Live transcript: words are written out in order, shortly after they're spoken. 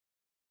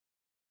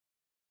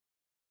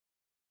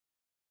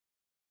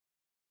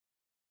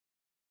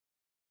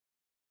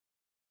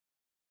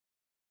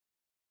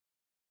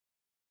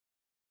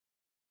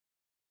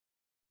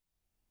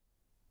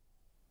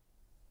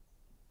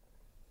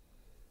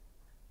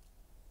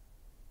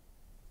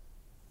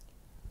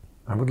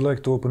I would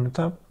like to open it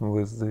up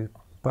with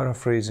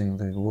paraphrasing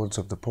the words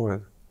of the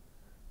poet,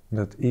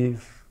 that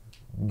if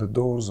the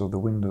doors or the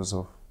windows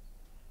of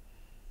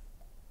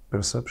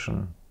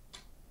perception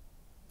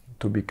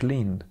to be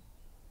cleaned,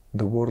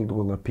 the world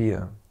will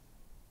appear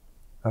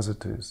as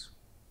it is,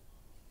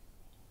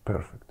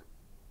 perfect.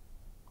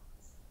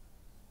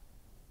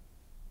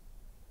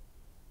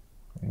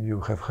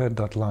 You have heard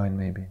that line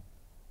maybe,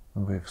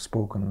 we've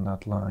spoken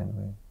that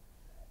line,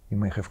 you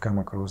may have come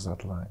across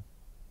that line.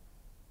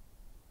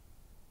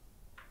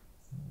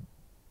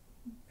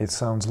 It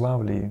sounds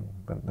lovely,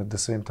 but at the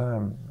same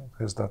time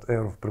it has that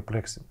air of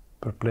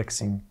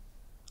perplexing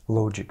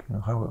logic. You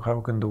know,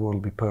 how can the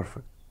world be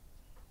perfect?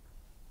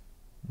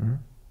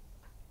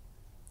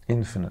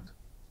 Infinite.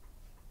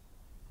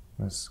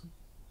 This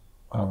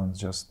Alan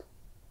just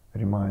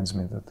reminds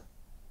me that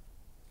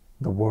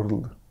the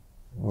world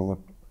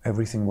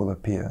everything will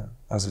appear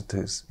as it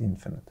is,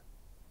 infinite.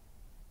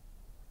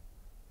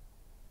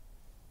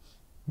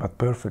 But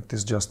perfect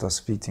is just us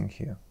fitting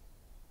here.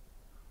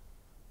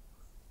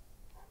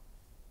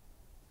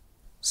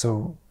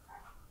 So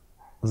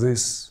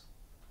this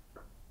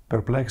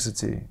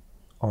perplexity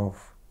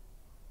of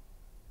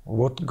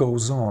what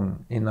goes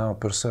on in our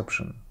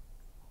perception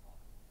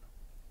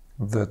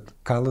that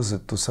colors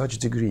it to such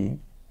degree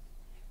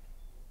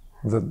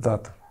that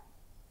that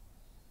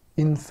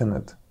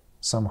infinite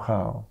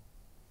somehow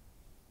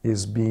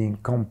is being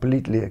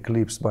completely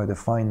eclipsed by the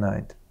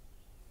finite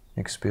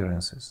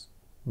experiences,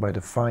 by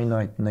the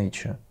finite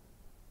nature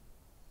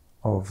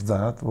of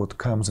that what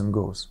comes and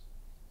goes.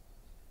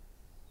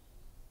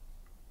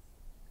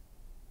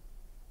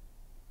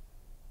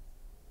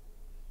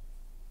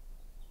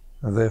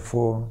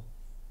 Therefore,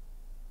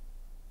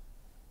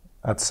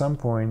 at some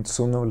point,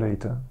 sooner or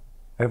later,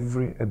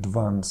 every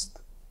advanced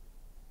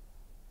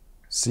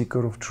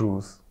seeker of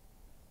truth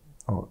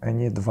or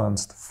any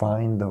advanced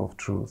finder of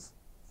truth,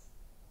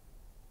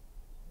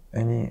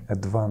 any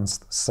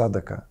advanced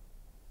sadhaka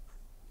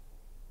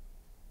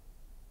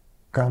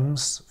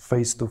comes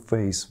face to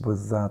face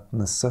with that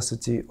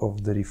necessity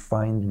of the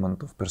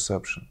refinement of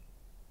perception.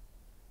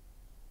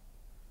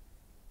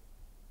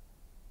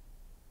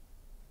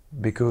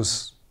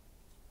 Because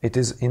it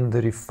is in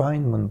the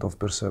refinement of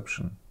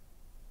perception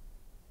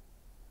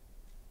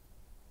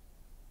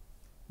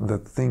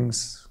that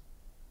things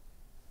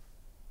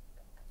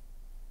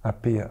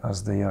appear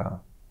as they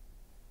are,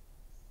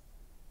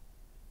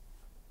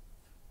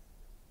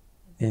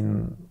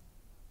 in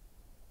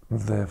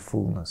their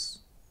fullness.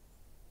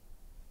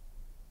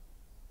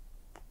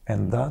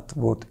 And that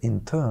what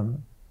in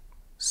turn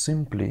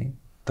simply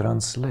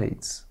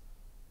translates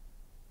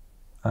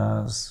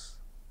as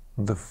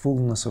the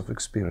fullness of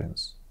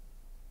experience.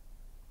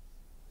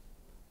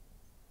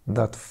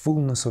 That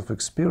fullness of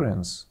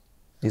experience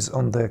is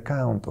on the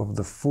account of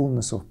the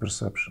fullness of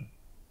perception.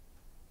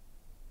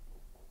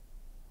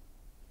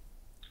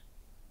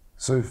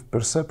 So if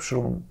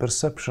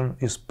perception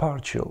is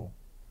partial,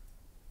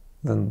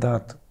 then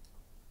that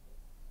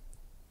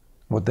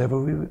whatever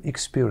we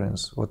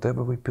experience,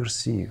 whatever we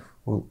perceive,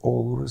 will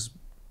always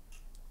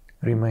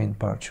remain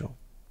partial.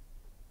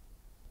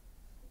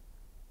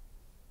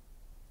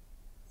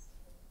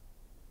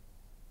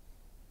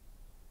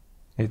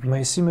 It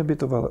may seem a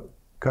bit of a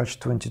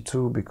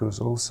catch-22 because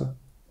also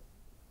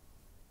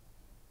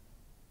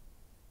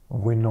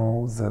we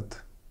know that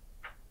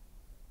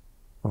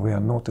we are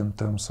not in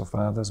terms of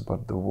others,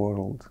 but the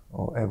world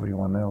or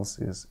everyone else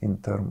is in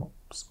terms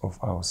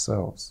of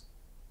ourselves.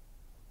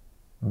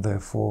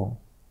 Therefore,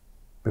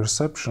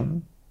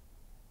 perception,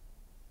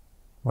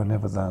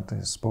 whenever that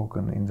is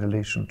spoken in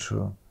relation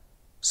to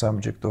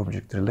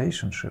subject-object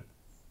relationship,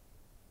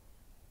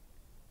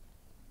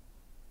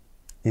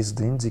 is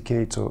the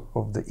indicator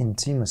of the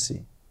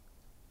intimacy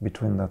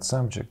between that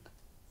subject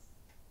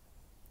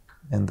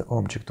and the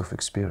object of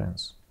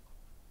experience,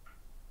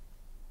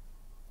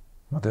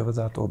 whatever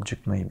that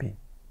object may be.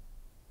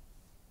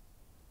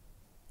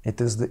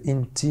 It is the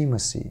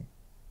intimacy,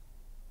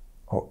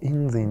 or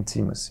in the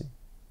intimacy,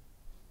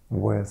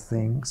 where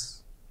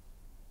things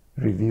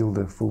reveal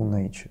their full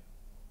nature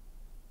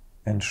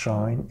and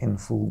shine in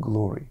full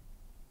glory.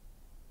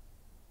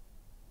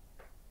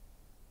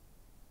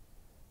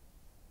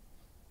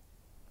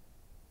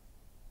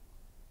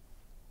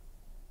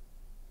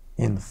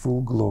 In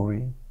full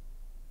glory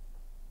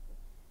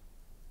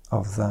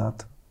of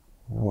that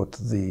what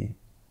the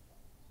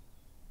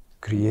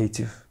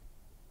creative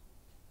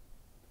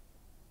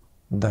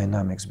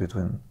dynamics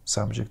between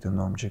subject and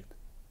object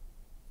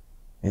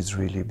is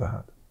really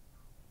about.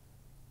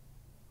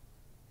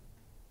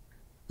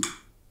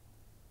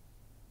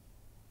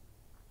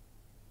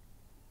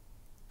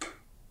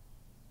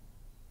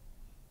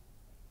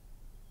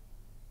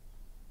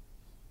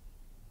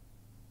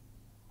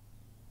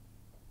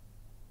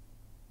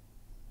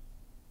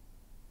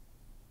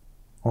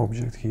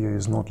 Object here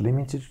is not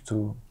limited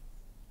to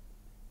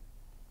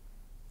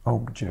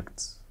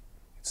objects.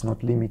 It's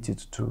not limited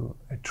to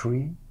a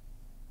tree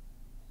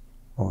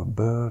or a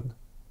bird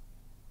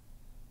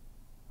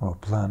or a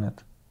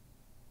planet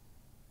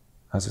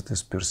as it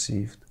is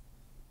perceived,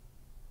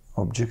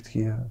 object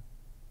here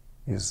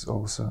is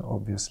also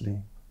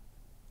obviously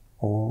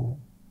all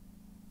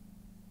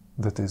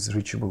that is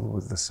reachable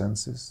with the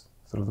senses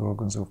through the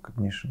organs of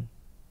cognition: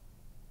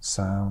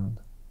 sound,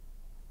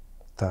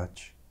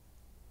 touch,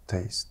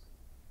 taste.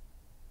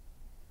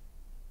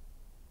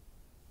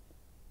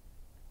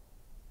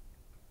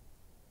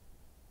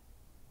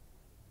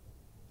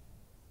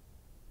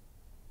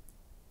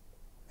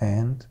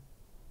 And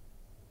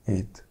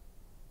it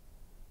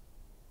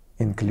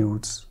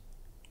includes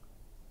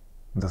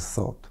the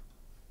thought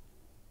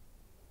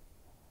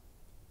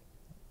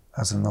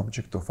as an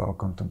object of our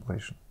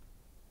contemplation.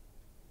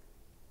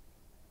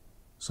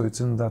 So it's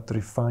in that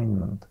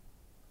refinement,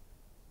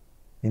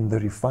 in the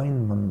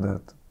refinement,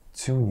 that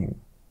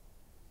tuning,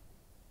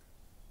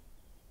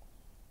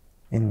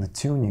 in the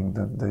tuning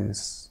that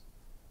this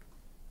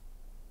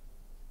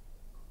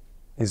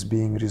is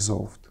being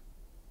resolved.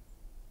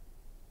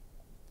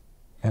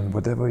 And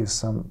whatever is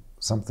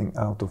something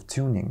out of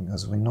tuning,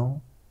 as we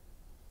know,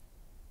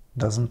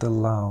 doesn't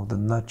allow the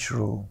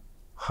natural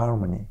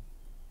harmony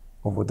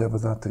of whatever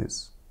that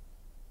is.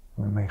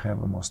 We may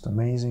have a most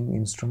amazing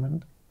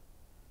instrument,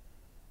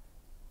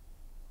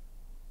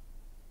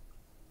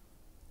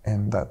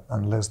 and that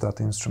unless that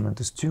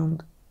instrument is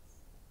tuned,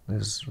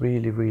 there's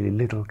really, really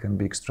little can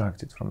be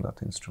extracted from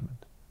that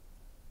instrument.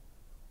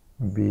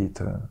 Be it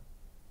a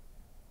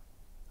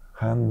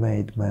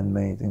handmade,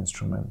 man-made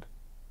instrument,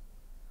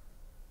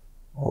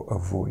 or a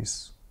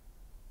voice.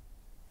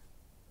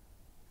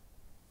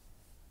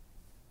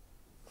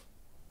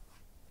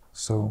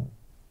 So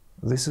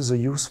this is a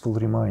useful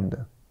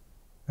reminder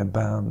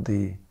about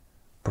the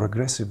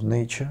progressive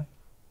nature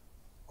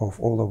of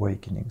all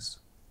awakenings,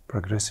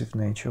 progressive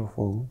nature of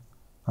all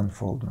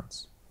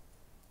unfoldments,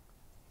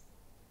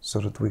 so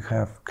that we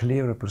have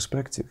clearer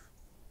perspective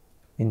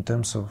in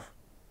terms of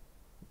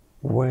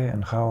where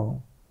and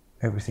how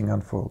everything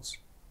unfolds.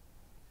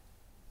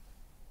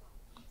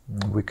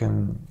 We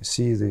can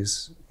see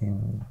this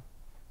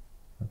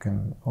we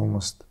can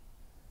almost,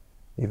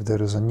 if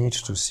there is a need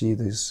to see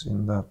this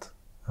in that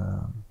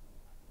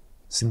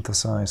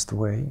synthesized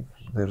way,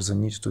 there is a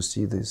need to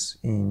see this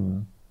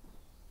in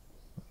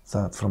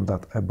that, from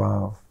that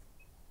above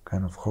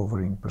kind of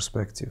hovering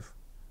perspective,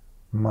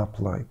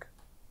 map-like,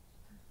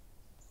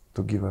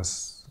 to give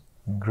us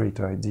a great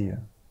idea,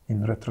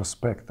 in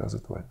retrospect, as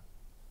it were.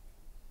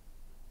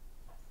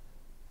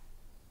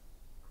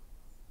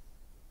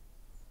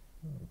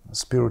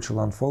 Spiritual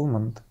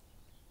unfoldment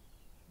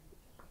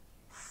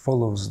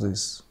follows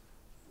this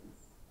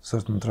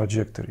certain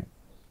trajectory.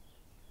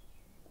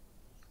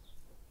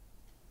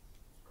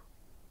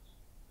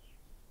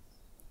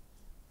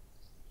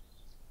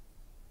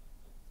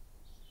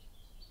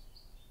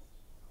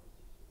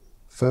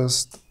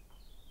 First,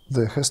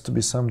 there has to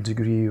be some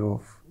degree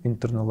of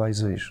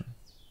internalization.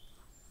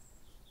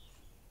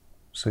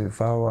 So if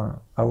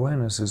our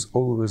awareness is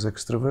always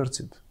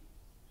extroverted,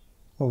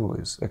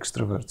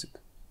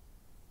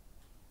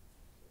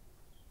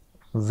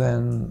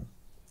 then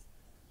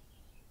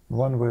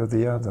one way or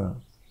the other,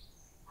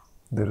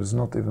 there is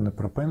not even a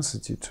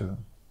propensity to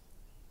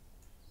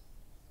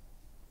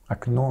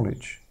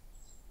acknowledge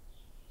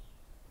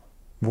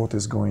what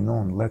is going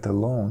on, let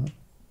alone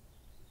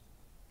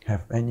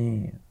have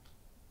any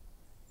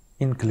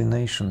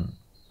inclination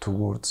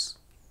towards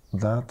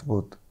that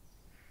what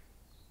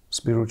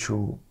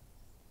spiritual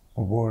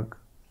work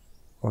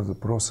or the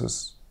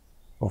process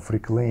of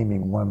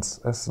reclaiming one's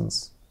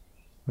essence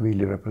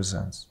really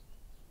represents.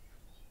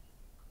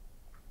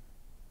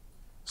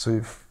 So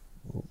if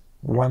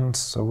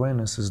one's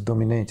awareness is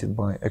dominated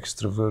by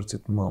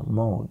extroverted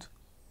mode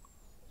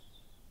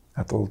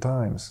at all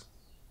times,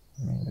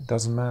 I mean, it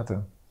doesn't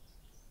matter.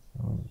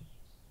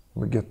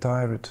 We get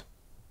tired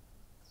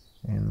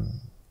and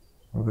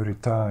we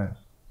retire,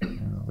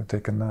 we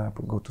take a nap,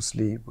 we go to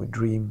sleep, we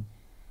dream,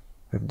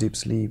 we have deep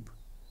sleep,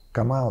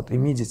 come out,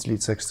 immediately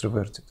it's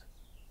extroverted.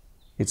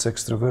 It's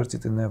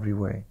extroverted in every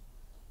way.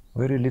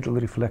 Very little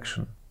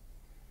reflection.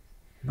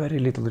 Very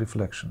little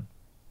reflection.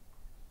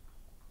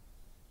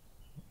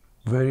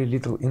 Very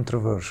little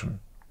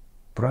introversion.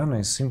 Prana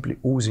is simply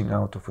oozing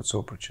out of its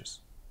apertures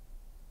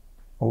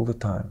all the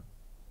time.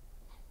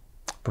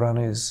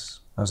 Prana is,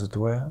 as it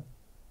were,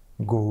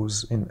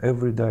 goes in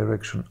every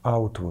direction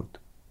outward.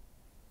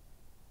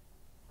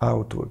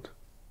 Outward.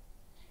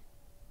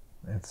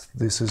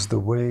 This is the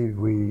way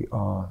we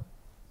are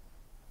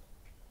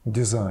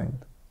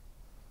designed.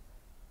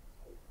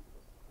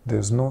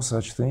 There's no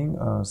such thing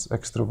as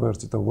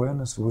extroverted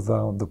awareness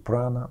without the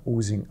prana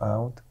oozing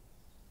out,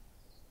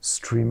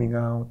 streaming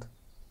out,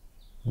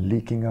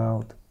 leaking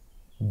out,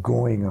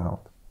 going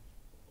out.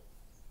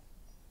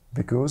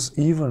 Because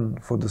even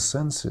for the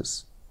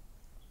senses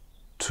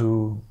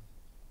to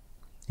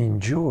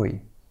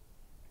enjoy,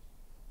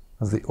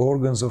 the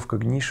organs of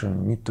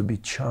cognition need to be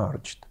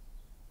charged.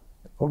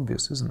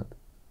 Obvious, isn't it?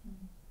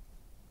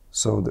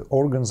 So the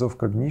organs of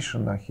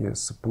cognition are here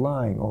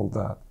supplying all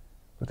that.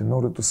 But in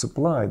order to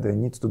supply, there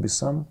needs to be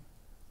some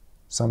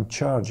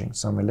charging,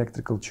 some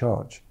electrical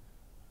charge.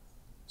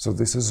 So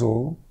this is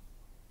all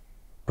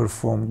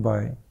performed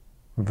by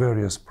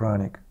various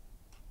pranic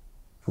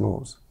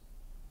flows.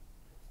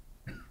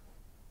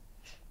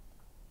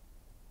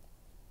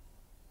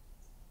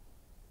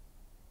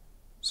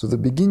 So the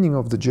beginning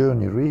of the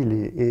journey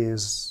really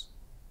is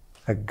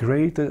a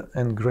greater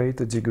and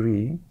greater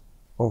degree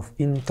of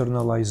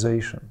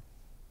internalization,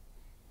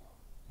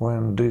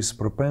 when this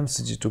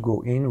propensity to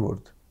go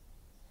inward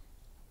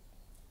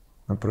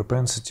and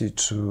propensity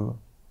to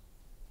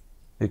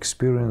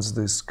experience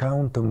this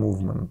counter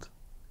movement,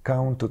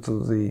 counter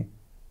to the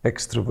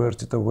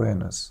extroverted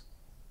awareness,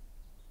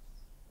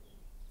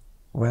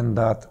 when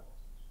that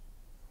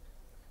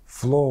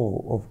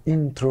flow of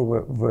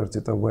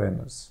introverted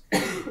awareness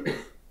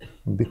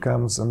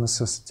becomes a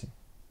necessity.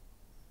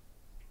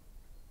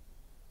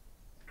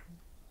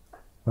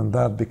 When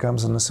that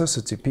becomes a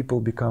necessity, people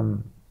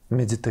become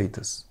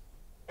meditators.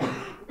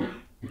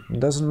 It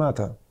doesn't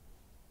matter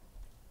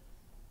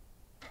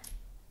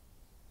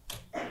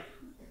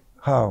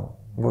how,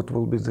 what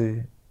will be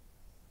the,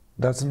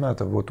 doesn't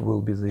matter what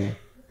will be the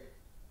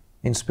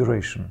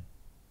inspiration,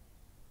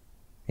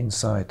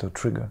 insight or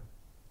trigger.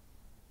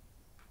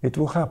 It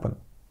will happen.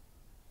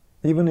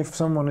 Even if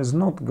someone is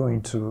not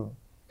going to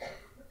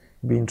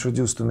be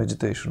introduced to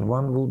meditation,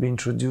 one will be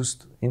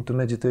introduced into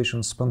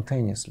meditation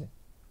spontaneously.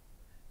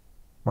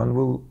 One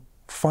will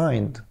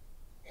find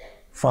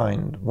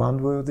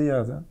one way or the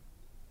other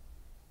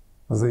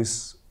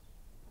this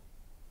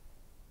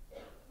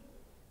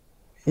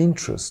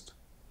interest,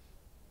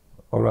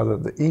 or rather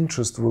the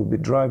interest will be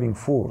driving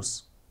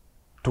force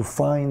to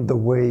find the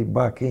way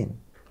back in.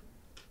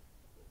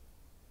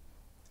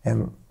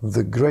 And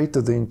the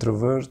greater the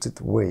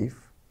introverted wave,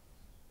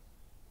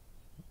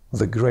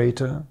 the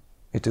greater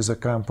it is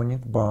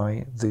accompanied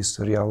by this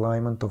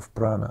realignment of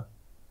prana.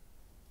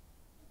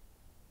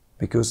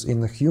 Because in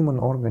the human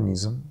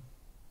organism,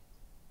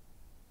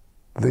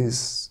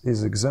 this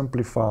is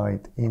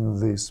exemplified in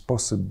this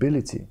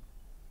possibility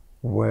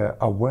where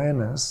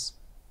awareness,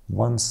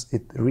 once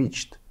it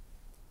reached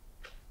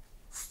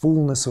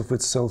fullness of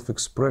its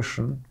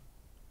self-expression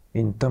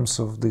in terms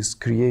of these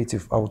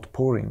creative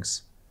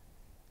outpourings,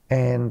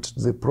 and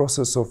the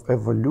process of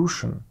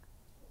evolution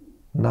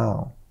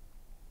now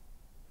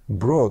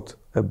brought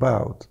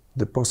about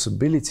the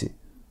possibility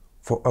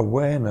for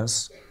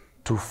awareness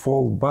to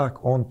fall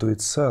back onto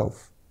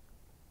itself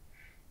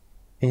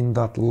in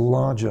that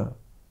larger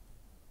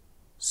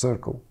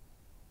circle.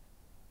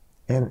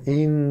 And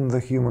in the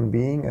human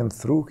being and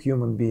through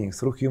human being,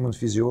 through human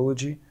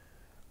physiology,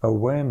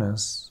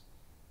 awareness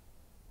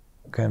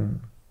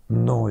can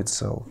know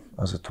itself,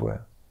 as it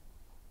were.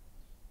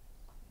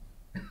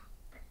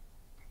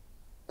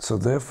 So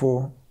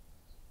therefore,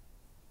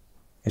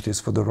 it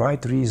is for the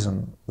right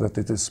reason that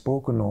it is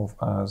spoken of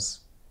as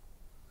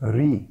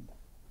reclaiming,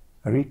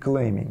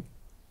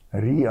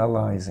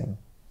 realizing.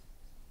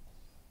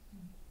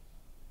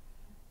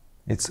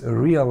 It's a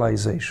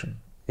realization.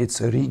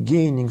 It's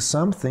regaining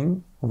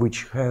something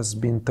which has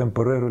been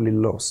temporarily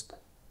lost.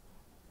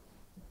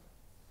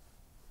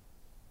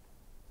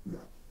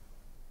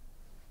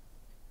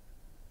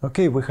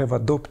 Okay, we have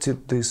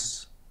adopted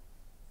this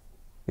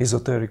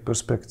esoteric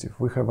perspective.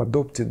 We have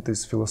adopted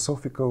this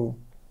philosophical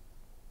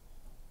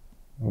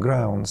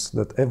grounds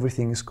that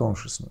everything is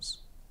consciousness.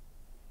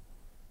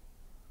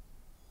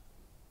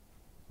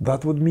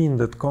 That would mean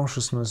that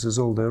consciousness is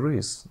all there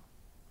is.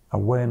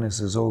 Awareness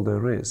is all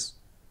there is.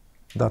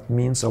 That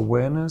means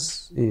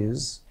awareness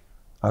is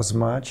as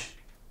much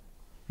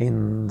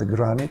in the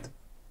granite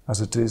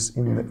as it is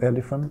in the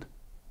elephant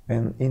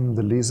and in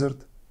the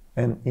lizard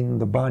and in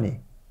the bunny,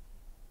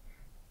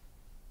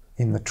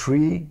 in the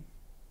tree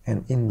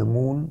and in the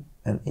moon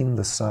and in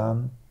the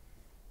sun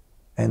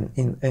and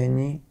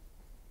in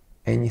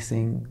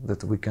anything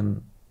that we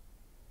can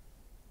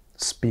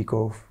speak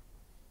of.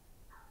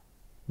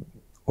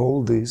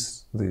 All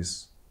this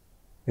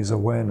is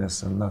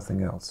awareness and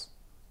nothing else.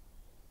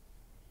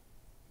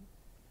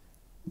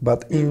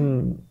 But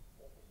in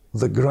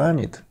the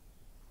granite,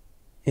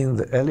 in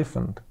the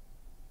elephant,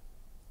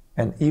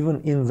 and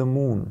even in the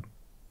moon,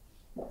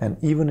 and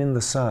even in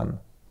the sun,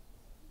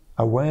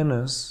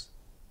 awareness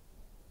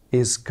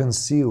is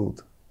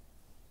concealed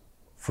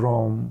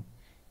from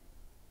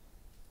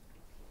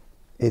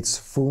its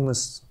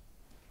fullness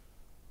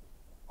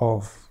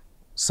of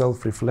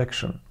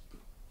self-reflection.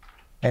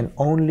 And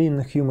only in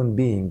a human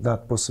being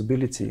that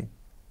possibility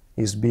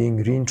is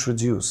being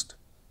reintroduced,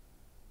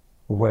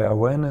 where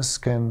awareness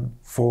can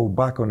fall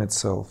back on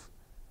itself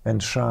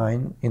and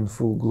shine in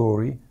full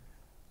glory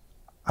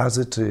as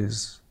it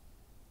is,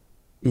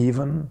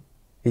 even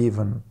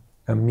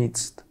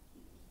amidst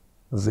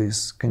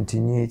this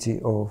continuity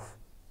of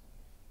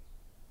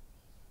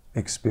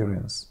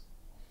experience.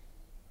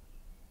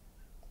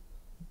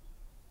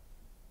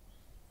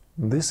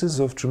 This is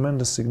of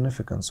tremendous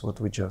significance, what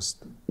we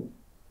just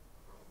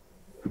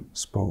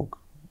spoke.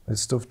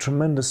 It's of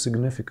tremendous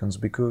significance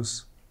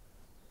because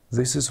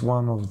this is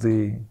one of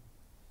the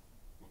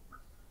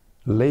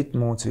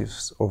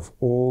leitmotifs of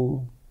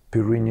all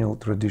perennial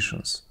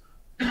traditions.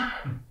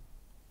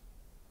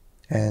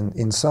 And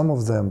in some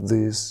of them,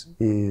 this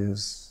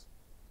is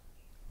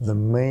the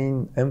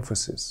main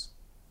emphasis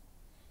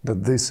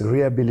that this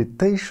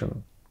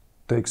rehabilitation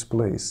takes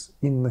place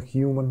in the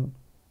human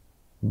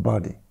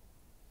body.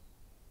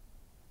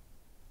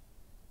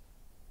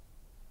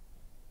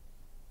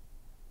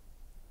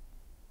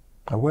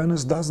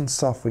 Awareness doesn't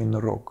suffer in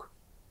the rock.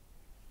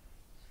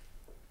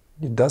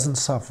 It doesn't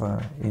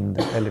suffer in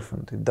the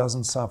elephant. It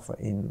doesn't suffer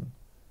in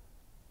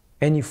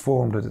any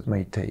form that it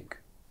may take.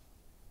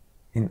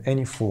 In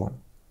any form.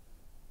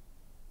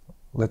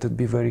 Let it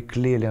be very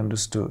clearly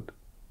understood.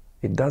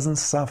 It doesn't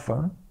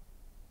suffer.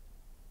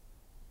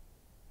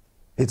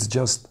 It's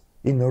just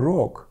in a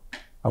rock.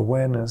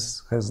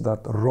 Awareness has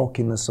that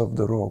rockiness of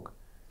the rock.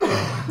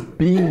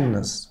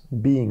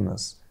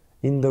 Beingness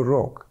in the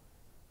rock,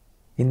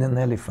 in an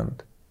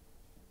elephant,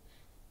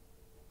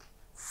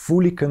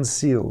 fully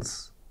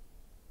conceals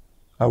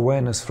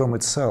awareness from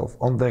itself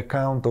on the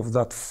account of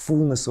that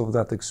fullness of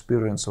that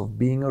experience of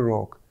being a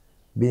rock,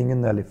 being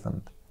an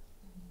elephant,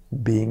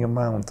 being a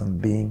mountain,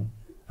 being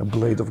a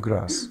blade of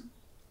grass.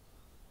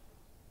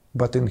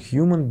 But in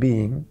human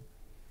being,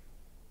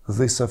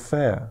 this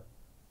affair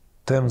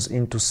turns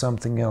into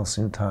something else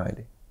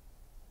entirely.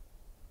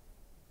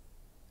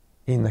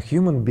 In a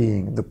human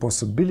being, the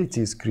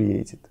possibility is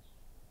created,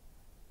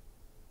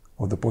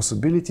 or the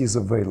possibility is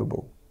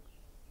available,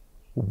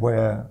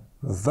 where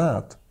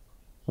that,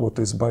 what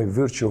is by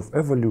virtue of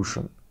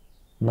evolution,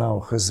 now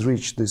has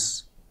reached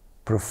this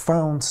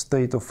profound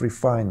state of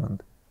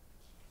refinement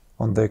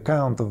on the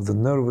account of the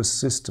nervous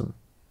system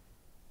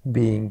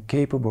being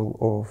capable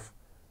of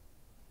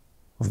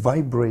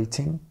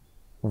vibrating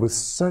with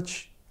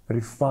such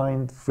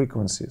refined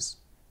frequencies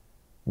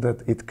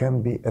that it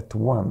can be at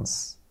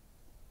once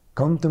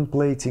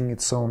contemplating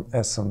its own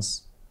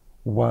essence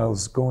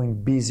whilst going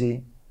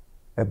busy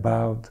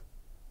about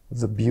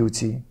the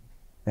beauty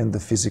and the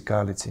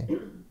physicality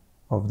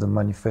of the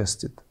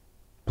manifested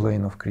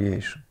plane of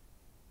creation.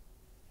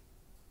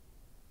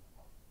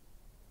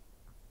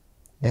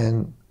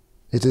 And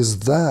it is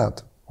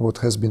that what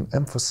has been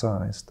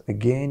emphasized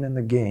again and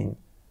again,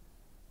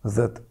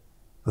 that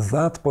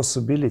that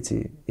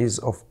possibility is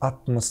of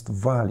utmost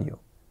value.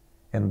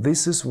 And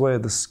this is where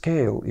the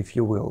scale, if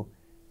you will,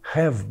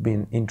 have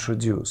been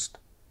introduced.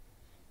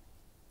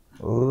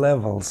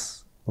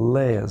 Levels,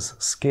 layers,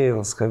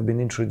 scales have been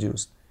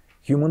introduced.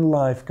 Human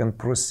life can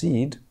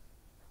proceed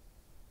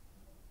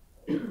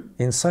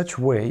in such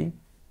way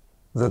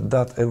that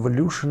that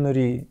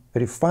evolutionary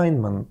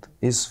refinement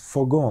is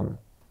foregone,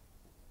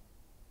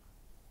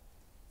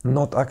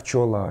 not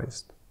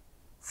actualized,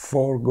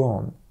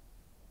 foregone.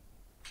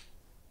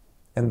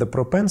 And the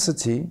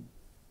propensity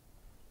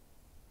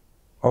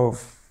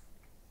of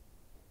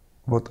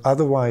what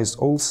otherwise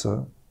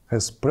also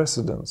has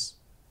precedence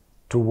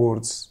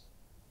towards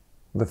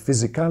the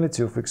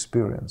physicality of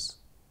experience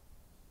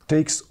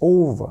takes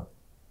over,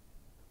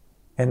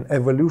 and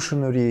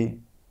evolutionary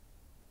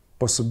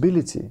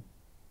possibility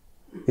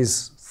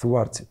is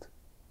thwarted.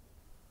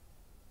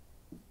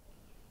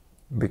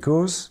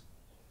 Because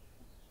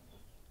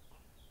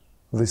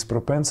this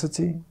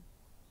propensity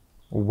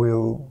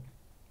will,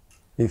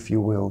 if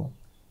you will,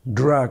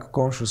 drag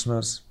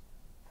consciousness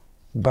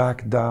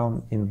back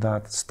down in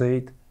that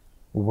state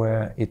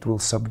where it will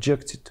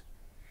subject it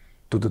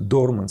to the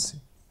dormancy.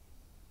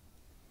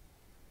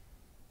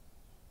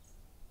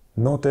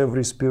 Not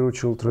every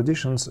spiritual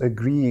traditions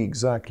agree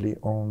exactly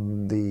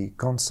on the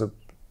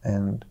concept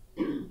and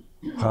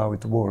how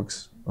it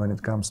works when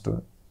it comes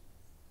to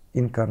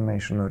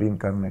incarnation or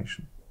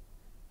reincarnation.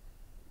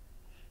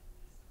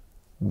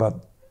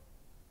 But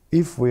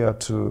if we are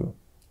to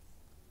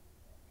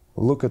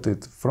look at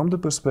it from the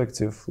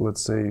perspective,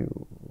 let's say,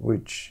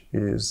 which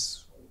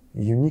is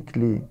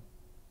uniquely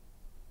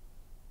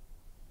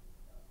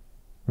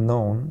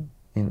known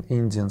in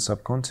Indian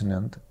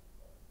subcontinent,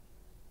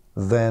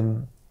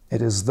 then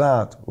it is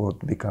that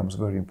what becomes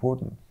very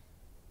important.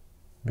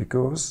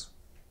 Because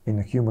in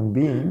a human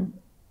being,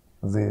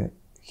 the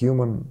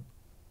human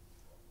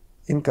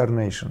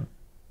incarnation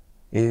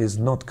is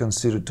not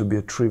considered to be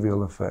a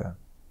trivial affair.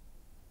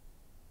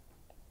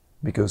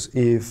 Because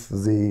if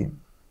the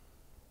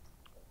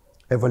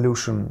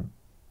evolution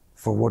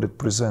for what it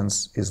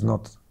presents is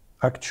not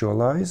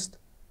actualized,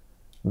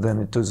 then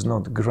it is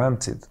not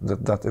granted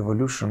that that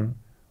evolution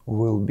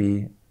will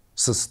be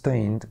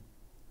sustained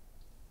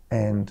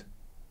and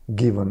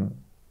given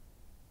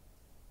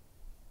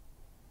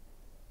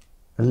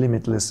a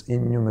limitless,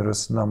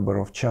 innumerous number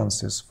of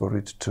chances for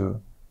it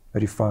to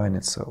refine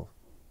itself.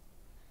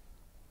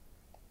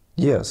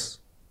 Yes,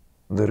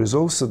 there is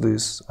also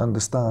this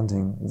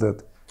understanding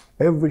that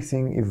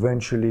everything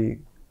eventually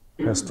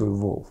has to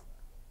evolve.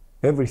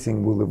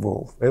 Everything will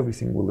evolve.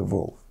 Everything will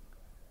evolve.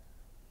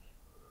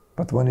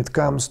 But when it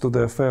comes to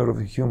the affair of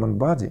the human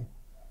body,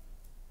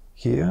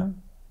 here,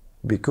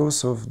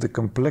 because of the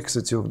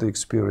complexity of the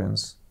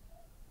experience,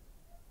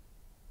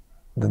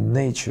 the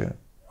nature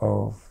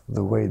of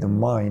the way the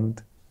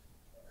mind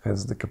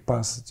has the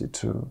capacity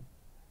to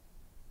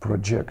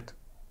project,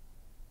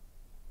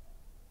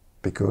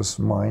 because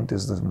mind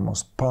is the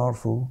most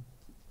powerful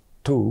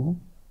tool,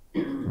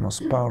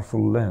 most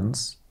powerful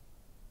lens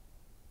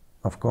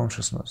of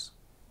consciousness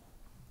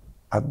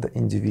at the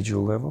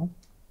individual level,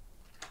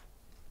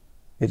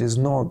 it is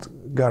not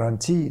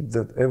guaranteed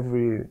that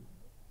every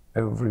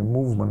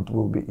movement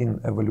will be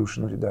in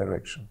evolutionary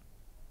direction.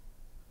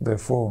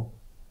 Therefore,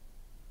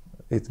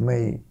 it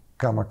may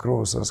come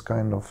across as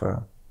kind of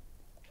a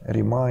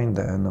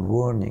reminder and a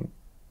warning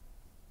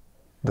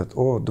that,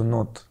 oh, do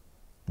not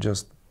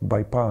just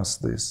bypass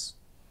this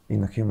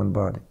in a human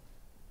body.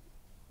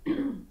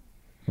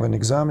 When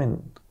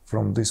examined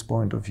from this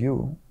point of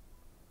view,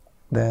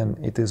 then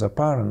it is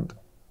apparent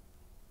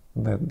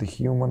that the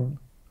human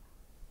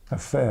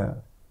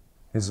affair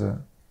is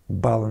a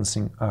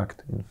balancing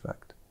act, in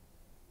fact.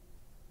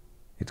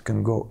 It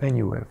can go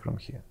anywhere from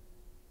here.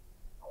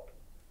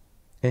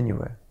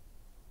 Anywhere.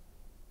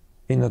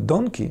 In a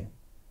donkey,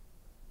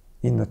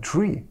 in a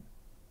tree,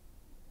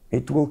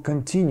 it will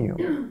continue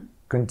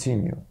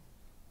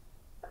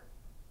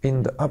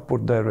in the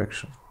upward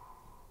direction.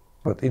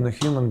 But in a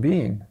human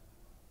being,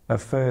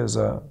 affairs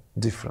are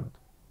different.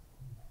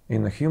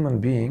 In a human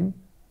being,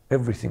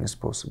 everything is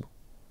possible.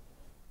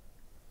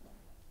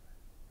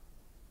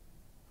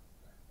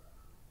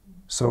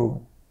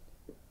 So,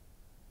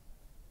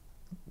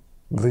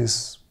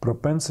 this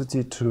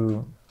propensity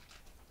to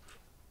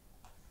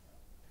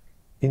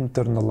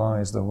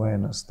internalized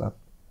awareness, that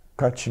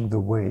catching the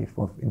wave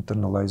of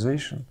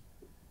internalization,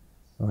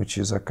 which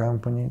is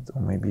accompanied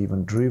or maybe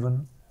even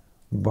driven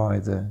by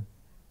the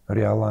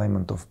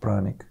realignment of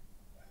pranic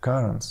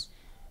currents,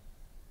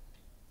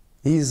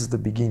 is the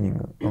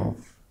beginning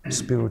of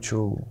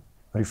spiritual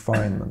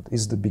refinement,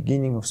 is the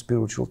beginning of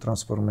spiritual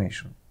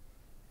transformation.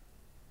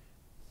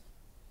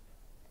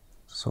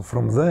 So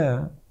from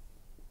there,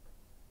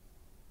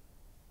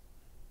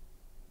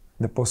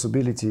 the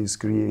possibility is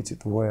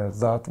created where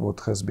that what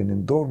has been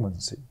in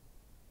dormancy,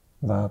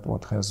 that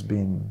what has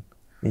been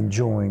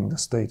enjoying the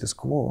status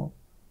quo,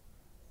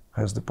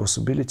 has the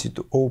possibility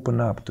to open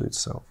up to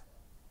itself.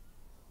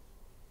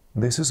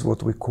 This is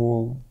what we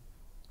call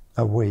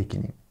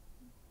awakening.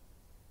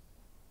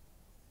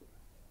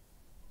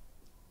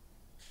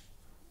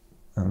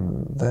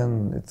 And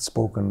then it's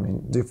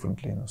spoken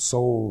differently,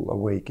 soul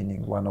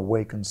awakening. One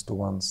awakens to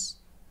one's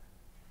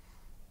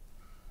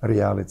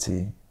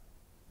reality.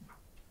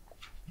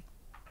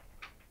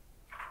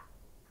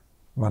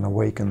 One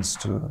awakens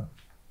to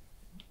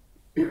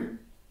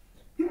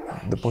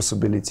the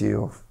possibility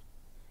of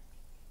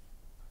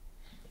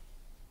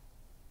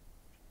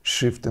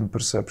shift in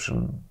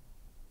perception,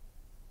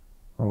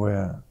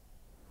 where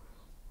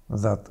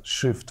that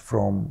shift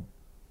from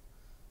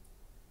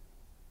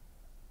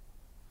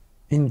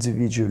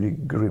individually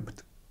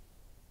gripped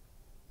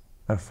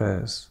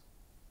affairs,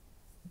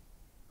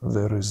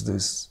 there is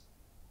this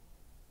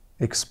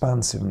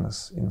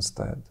expansiveness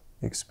instead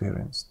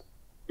experienced,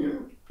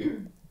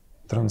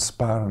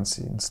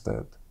 transparency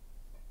instead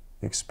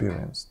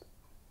experienced,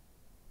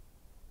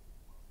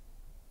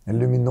 and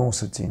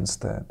luminosity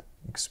instead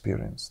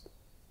experienced.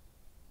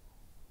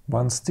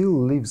 One still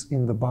lives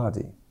in the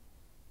body,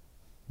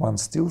 one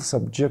still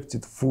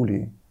subjected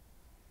fully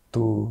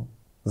to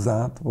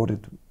that what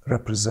it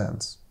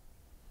represents.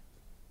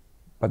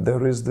 But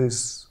there is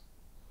this,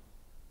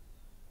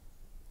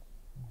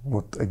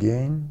 what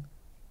again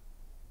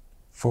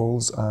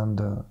falls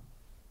under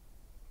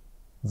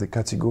the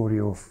category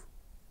of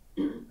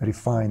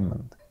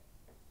refinement.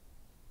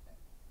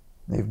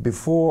 If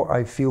before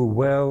I feel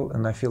well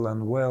and I feel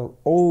unwell,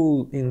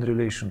 all in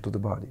relation to the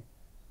body,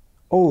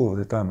 all of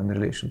the time in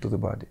relation to the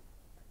body.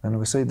 And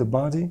we say the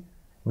body,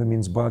 we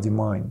means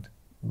body-mind.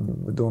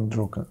 We don't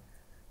draw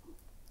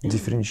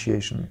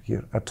differentiation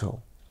here at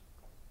all.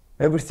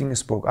 Everything is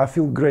spoken. I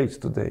feel great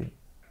today.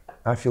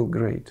 I feel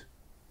great.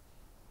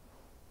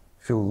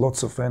 Feel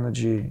lots of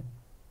energy,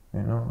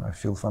 I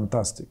feel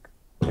fantastic.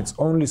 It's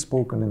only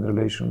spoken in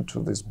relation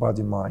to this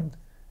body-mind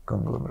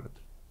conglomerate.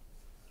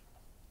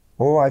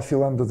 Oh, I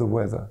feel under the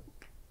weather.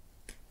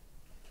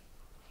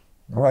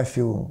 Oh, I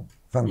feel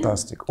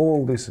fantastic.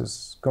 All this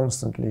is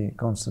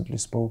constantly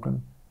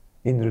spoken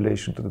in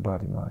relation to the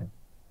body-mind.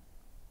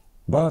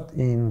 But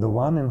in the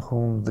one in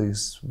whom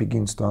this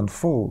begins to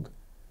unfold,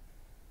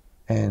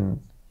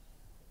 and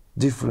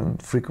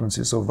different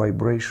frequencies of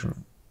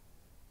vibration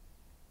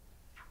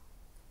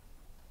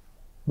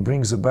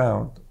brings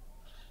about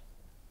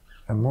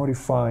a more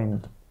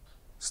refined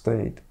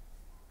state,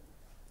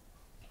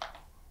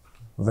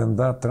 then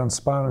that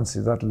transparency,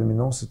 that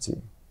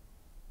luminosity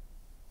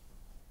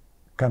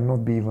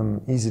cannot be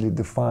even easily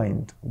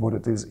defined what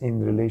it is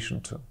in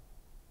relation to.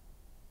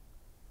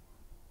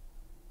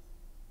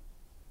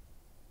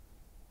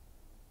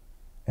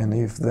 And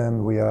if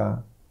then we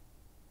are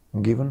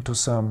given to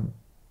some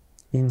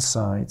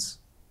insights,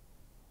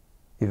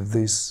 if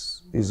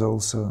this is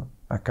also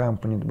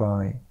accompanied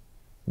by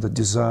the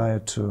desire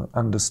to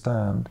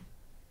understand,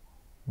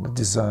 the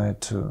desire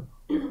to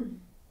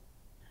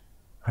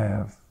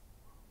have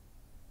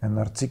an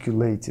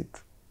articulated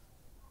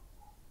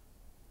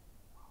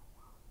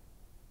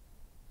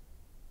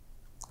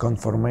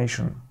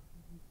confirmation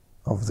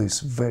of these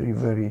very,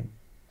 very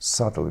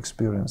subtle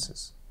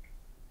experiences,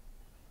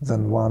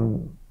 then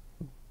one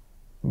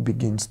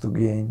begins to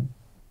gain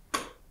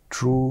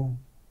true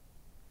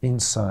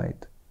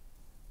insight,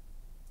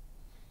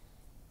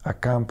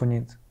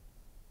 accompanied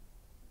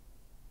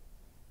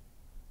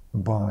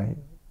by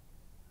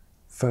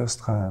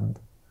first-hand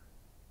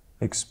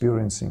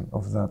experiencing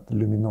of that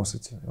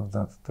luminosity, of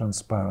that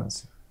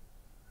transparency.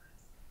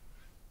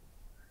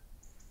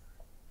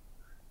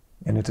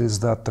 And it is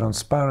that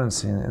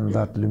transparency and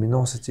that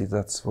luminosity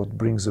that's what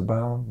brings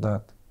about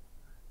that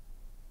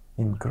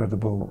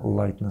incredible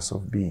lightness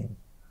of being.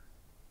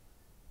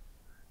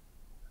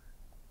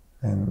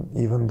 And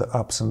even the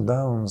ups and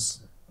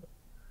downs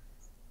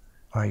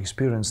are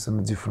experienced in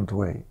a different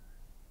way.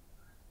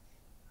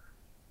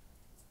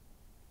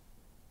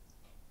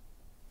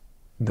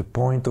 The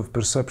point of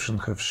perception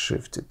has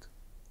shifted.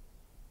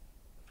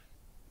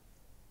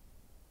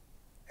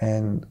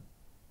 And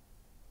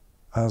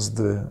as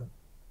the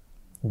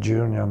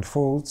journey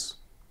unfolds,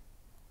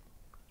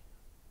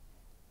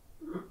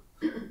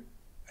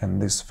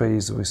 and this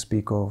phase we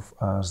speak of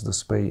as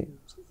the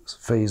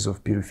phase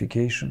of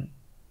purification,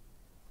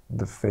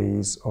 the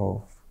phase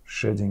of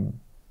shedding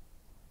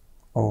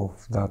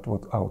of that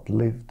what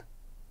outlived,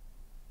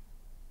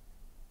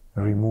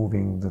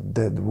 removing the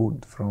dead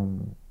wood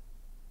from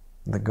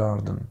the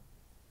garden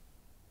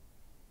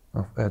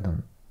of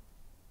Eden,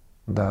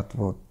 that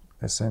what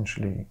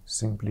essentially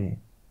simply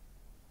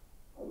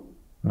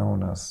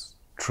known as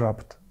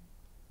trapped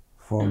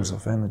forms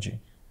of energy.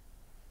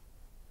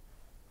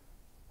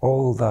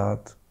 All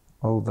that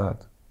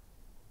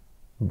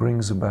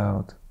brings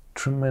about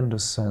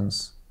tremendous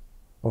sense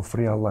of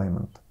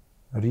realignment.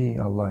 And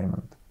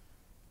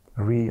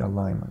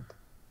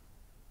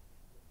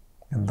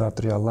that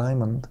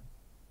realignment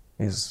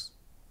is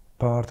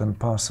part and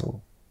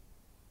parcel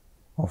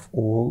of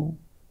all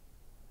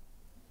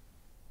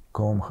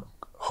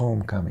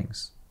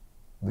homecomings,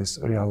 this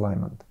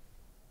realignment.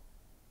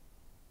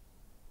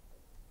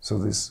 So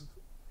these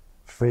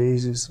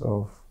phases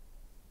of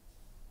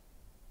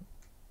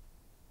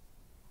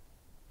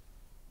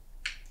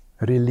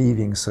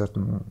relieving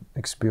certain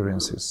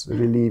experiences,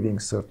 relieving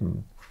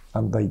certain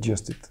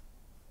undigested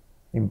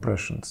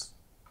impressions,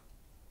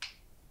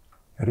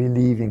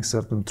 relieving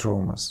certain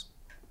traumas,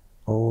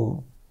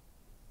 all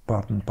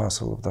part and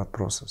parcel of that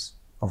process,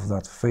 of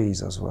that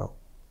phase as well.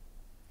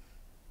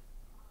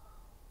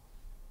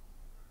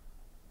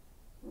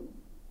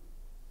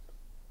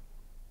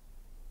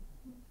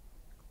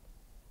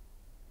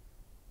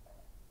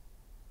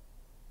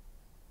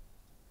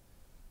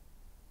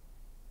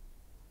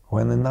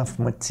 When enough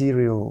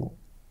material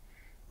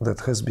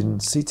that has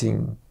been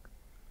sitting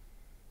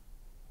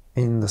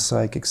in the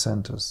psychic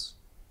centers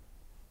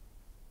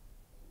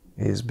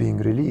is being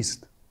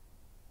released,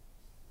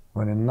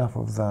 when enough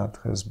of that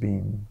has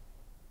been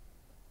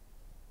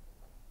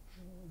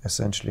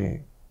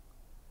essentially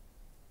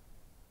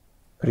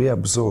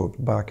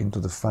reabsorbed back into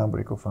the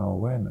fabric of our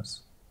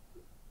awareness,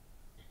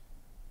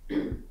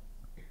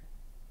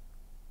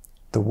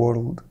 the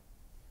world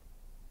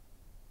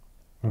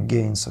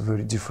gains a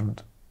very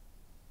different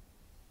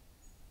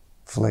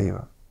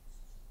flavor.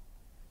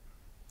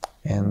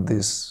 And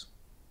this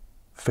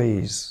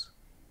phase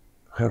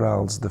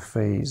heralds the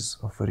phase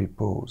of a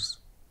repose.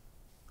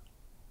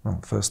 Well,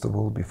 first of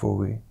all, before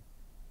we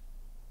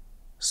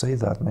say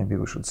that, maybe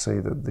we should say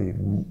that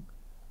the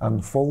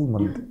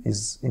unfoldment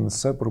is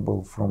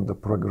inseparable from the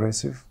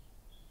progressive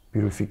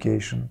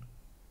purification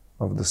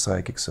of the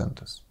psychic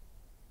centers.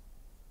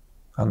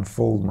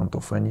 Unfoldment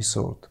of any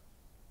sort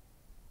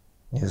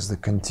is the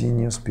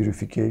continuous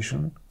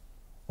purification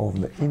of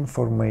the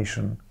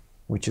information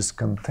which is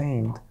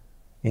contained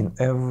in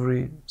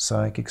every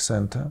psychic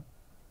center,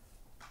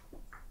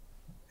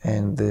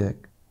 and the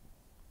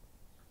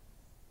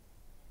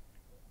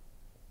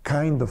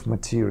kind of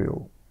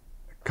material,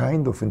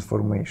 kind of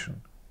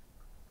information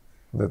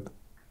that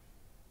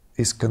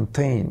is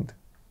contained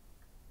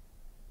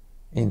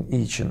in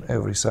each and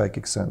every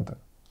psychic center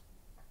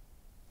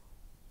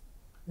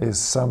is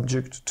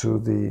subject to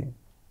the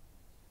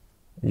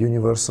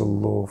universal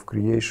law of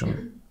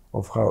creation,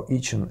 of how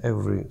each and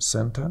every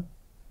center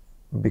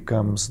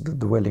becomes the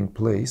dwelling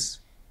place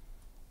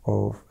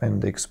of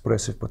and the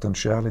expressive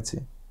potentiality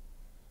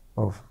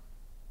of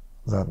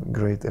that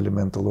great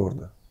elemental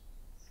order.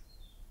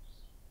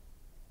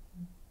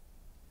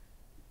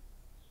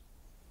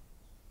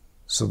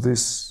 So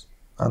this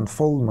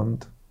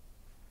unfoldment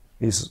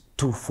is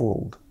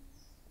twofold,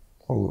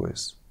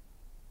 always.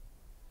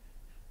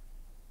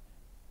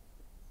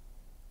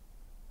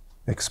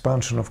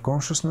 Expansion of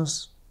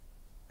consciousness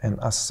and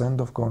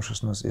ascent of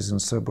consciousness is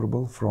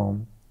inseparable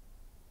from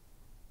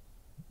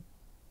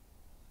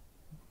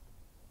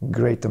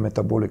greater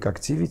metabolic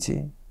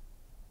activity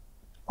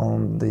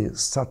on the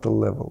subtle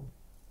level,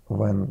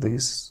 when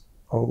this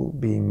all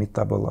being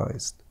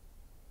metabolized.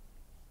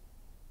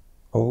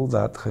 All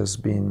that has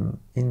been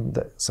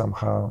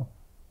somehow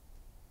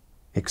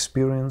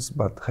experienced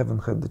but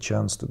haven't had the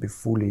chance to be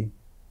fully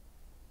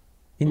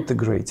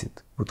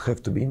integrated, would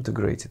have to be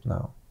integrated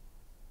now.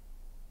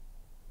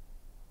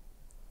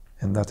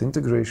 And that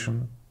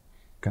integration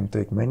can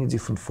take many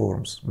different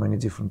forms, many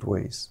different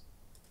ways.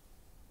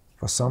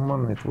 For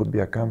someone, it would be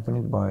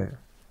accompanied by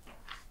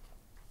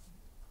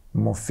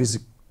more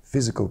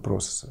physical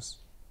processes.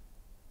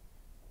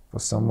 For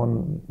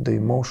someone, the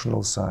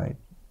emotional side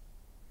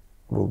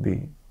will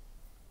be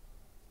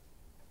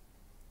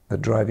the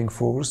driving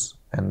force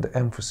and the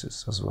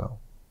emphasis as well.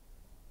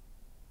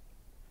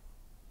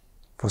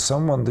 For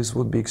someone, this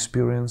would be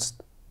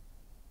experienced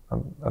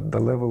at the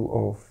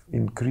level of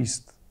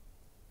increased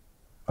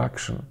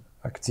action,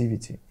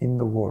 activity in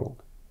the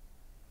world,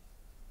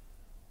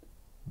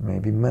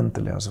 maybe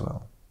mentally as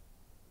well.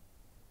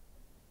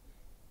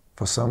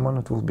 For someone,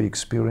 it will be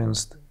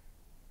experienced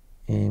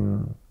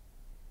in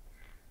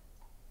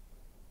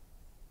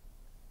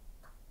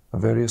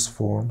various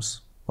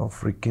forms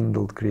of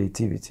rekindled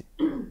creativity.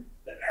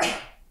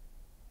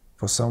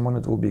 For someone,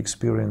 it will be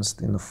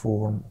experienced in the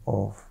form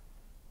of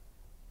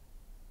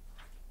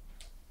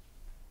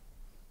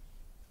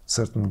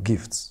certain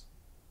gifts.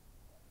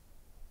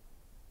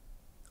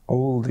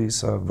 All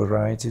these are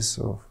varieties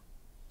of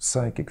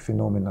psychic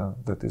phenomena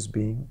that is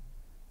being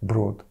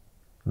brought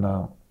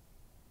now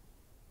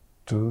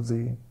to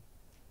the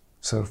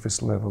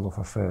surface level of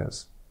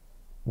affairs,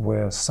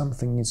 where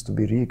something needs to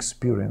be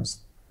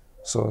re-experienced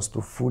so as to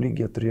fully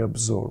get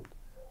reabsorbed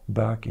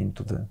back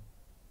into the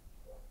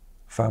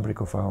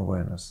fabric of our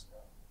awareness.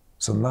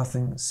 So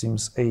nothing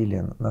seems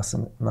alien,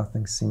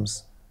 nothing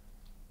seems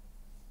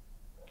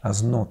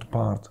as not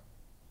part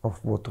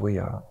of what we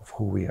are, of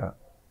who we are.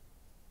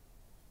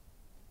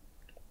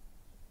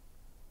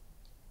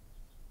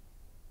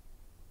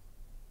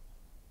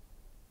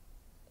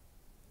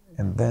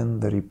 And then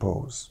the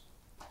repose.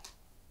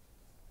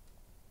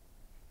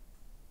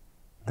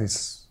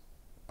 This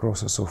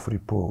process of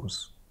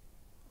repose,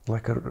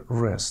 like a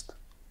rest,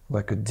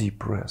 like a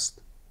deep rest.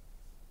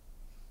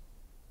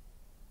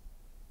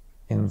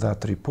 In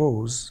that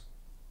repose,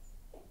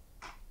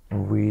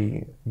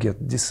 we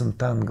get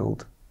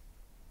disentangled,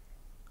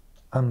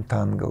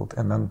 untangled,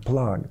 and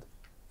unplugged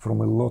from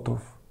a lot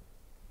of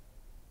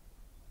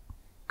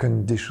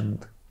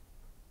conditioned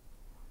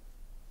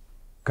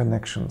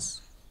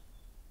connections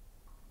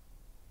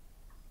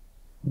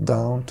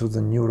down to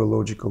the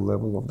neurological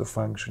level of the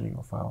functioning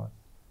of our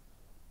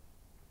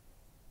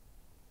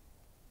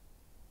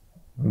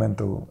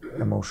mental,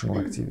 emotional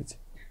activity.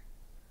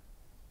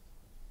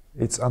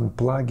 It's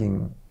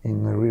unplugging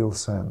in a real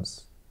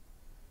sense.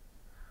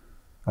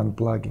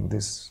 Unplugging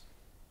this,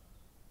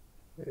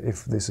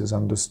 if this is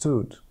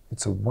understood,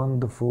 it's a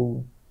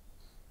wonderful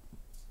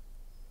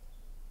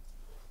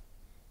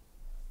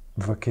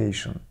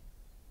vacation,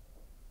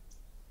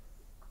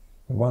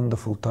 a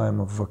wonderful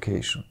time of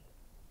vacation.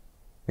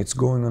 It's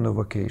going on a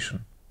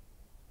vacation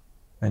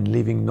and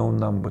leaving no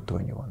number to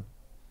anyone,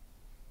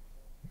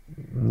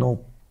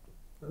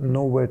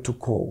 nowhere to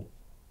call.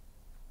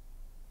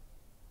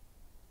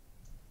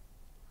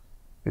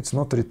 It's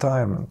not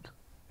retirement,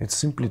 it's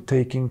simply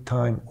taking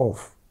time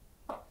off.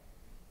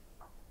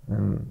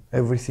 And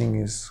everything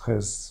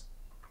has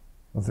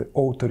the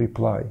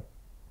auto-reply.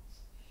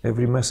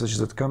 Every message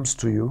that comes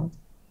to you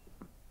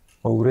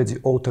already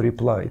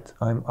auto-replied.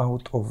 I'm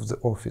out of the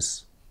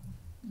office.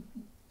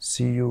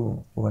 See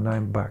you when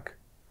I'm back.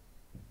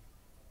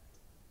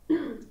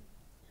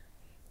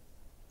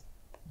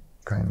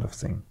 Kind of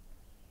thing.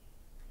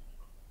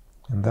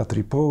 And that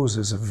repose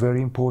is a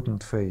very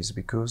important phase,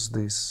 because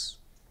this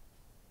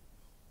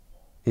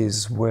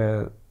is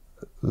where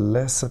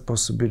less a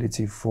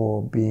possibility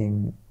for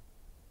being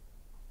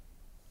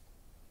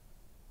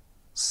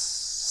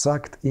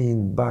sucked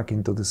in back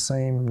into the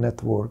same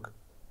network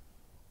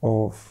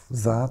of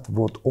that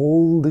what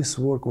all this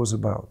work was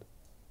about.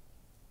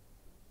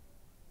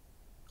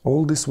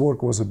 All this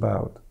work was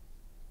about,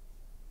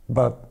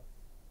 but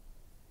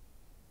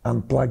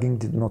unplugging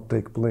did not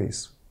take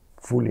place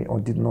fully, or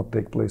did not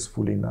take place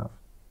fully enough.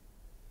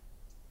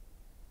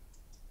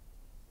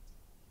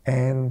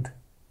 And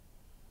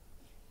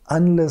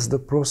unless the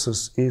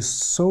process is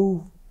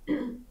so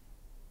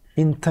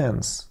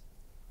intense,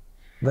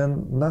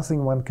 then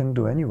nothing one can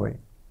do anyway.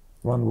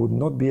 One would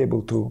not be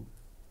able to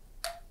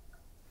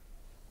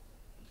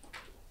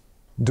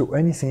do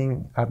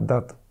anything at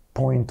that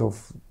point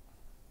of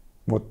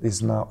what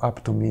is now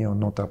up to me or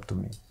not up to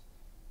me.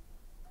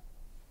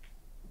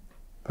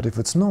 But if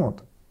it's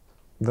not,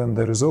 then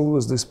there is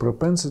always this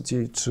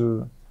propensity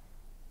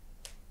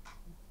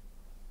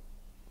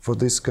for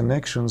these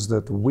connections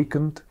that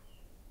weakened,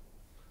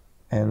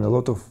 and a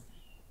lot of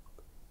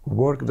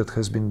work that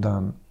has been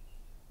done,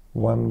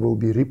 one will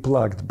be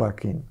replugged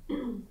back in.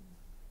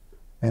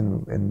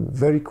 And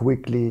very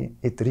quickly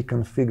it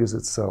reconfigures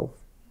itself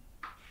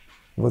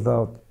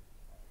without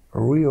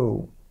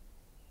real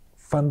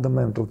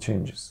fundamental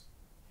changes.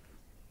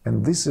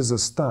 And this is a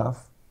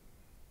stuff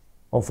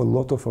of a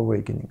lot of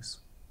awakenings.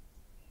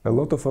 A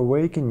lot of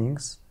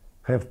awakenings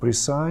have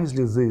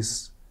precisely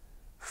this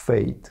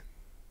fate,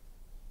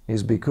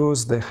 is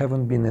because there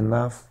haven't been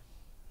enough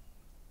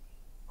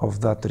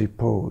of that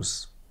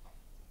repose.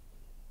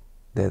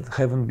 There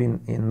haven't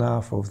been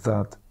enough of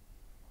that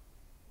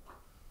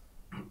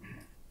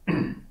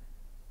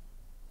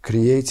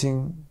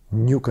creating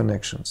new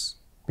connections,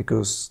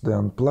 because the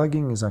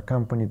unplugging is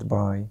accompanied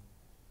by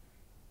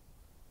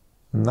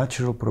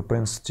natural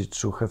propensity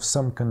to have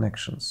some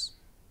connections.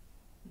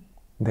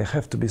 There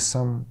have to be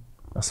some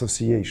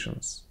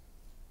associations.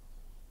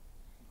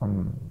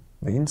 On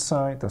the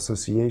inside,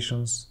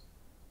 associations,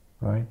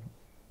 right,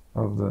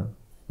 of the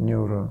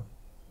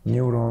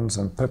neurons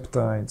and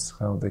peptides,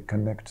 how they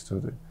connect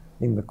to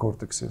in the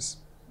cortexes.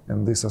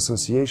 And these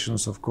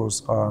associations, of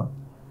course, are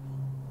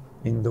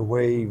in the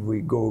way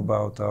we go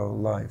about our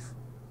life,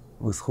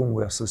 with whom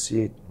we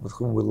associate, with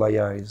whom we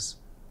liaise,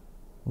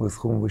 with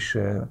whom we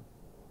share.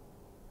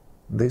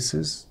 This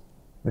is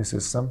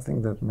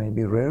something that may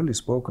be rarely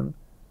spoken,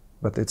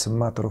 but it's a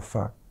matter of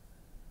fact.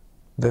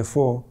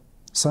 Therefore,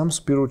 some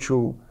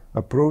spiritual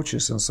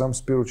approaches and some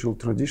spiritual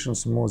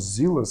traditions more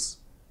zealous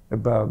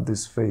about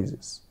these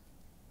phases,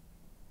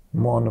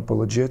 more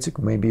unapologetic,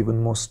 maybe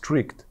even more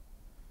strict,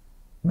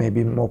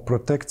 maybe more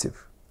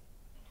protective.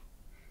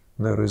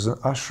 There is an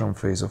ashram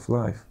phase of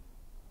life.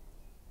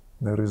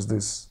 There is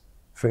this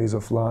phase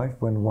of life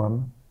when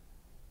one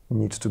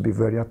needs to be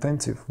very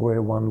attentive,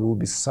 where one will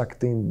be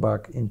sucked in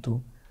back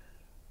into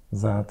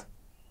that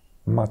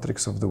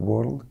matrix of the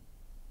world,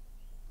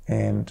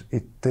 and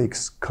it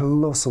takes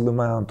colossal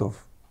amount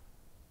of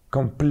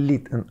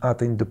complete and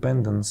utter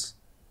independence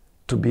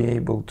to be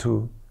able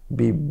to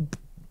be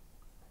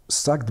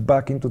sucked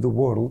back into the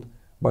world,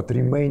 but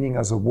remaining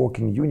as a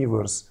walking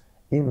universe,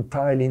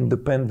 entirely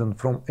independent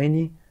from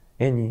any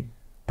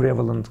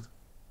prevalent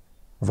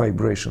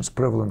vibrations,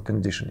 prevalent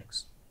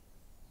conditionings.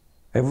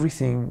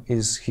 Everything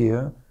is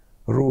here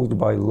ruled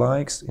by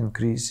likes,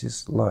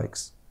 increases,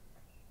 likes.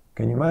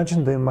 Can you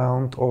imagine the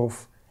amount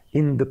of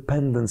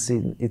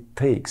independency it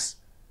takes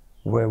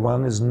where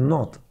one is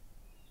not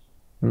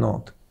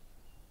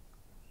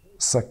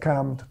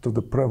succumbed to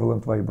the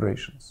prevalent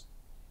vibrations?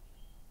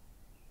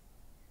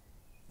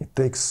 It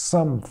takes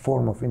some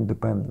form of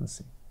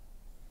independency.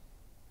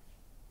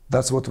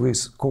 That's what we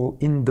call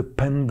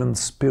independent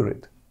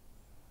spirit.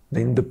 The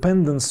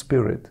independent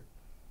spirit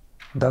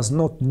does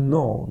not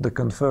know the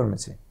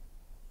conformity.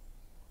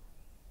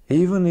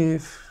 Even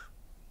if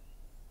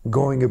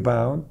going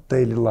about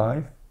daily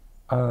life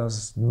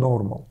as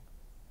normal.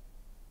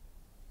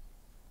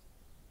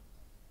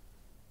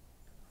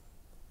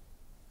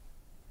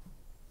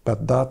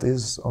 But that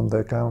is on the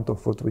account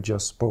of what we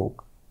just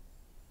spoke.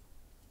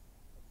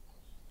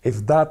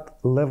 If that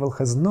level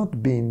has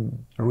not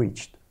been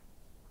reached,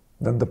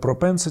 then the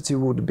propensity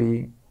would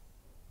be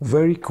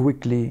very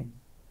quickly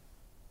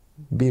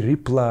be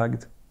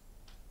replugged,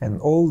 and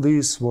all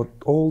this, what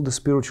all the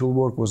spiritual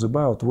work was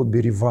about, would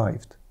be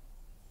revived,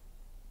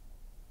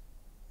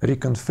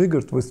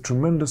 reconfigured with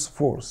tremendous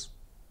force.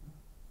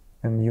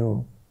 And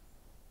you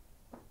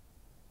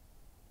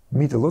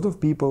meet a lot of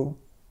people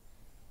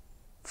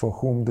for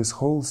whom this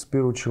whole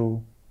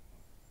spiritual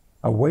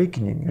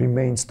awakening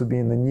remains to be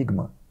an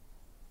enigma.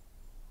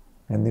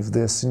 And if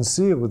they're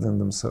sincere within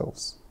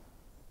themselves,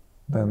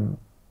 then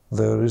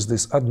there is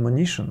this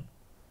admonition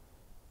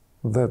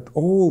that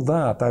all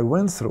that I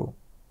went through,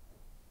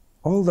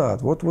 all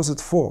that, what was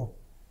it for?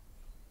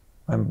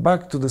 I'm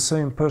back to the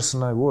same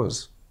person I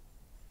was.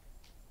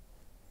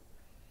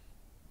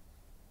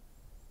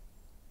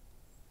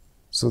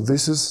 So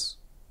this is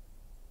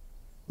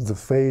the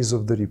phase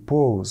of the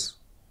repose.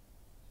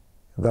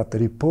 That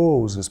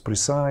repose is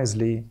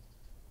precisely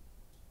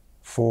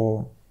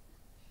for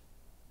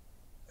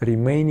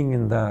remaining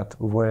in that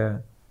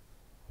where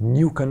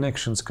new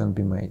connections can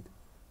be made.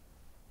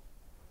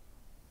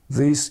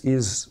 This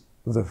is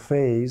the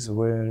phase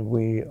where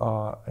we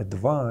are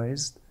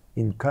advised,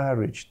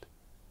 encouraged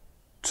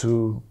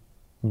to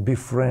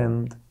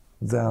befriend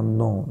the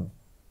unknown,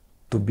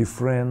 to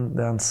befriend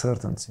the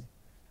uncertainty.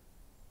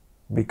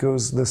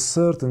 Because the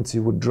certainty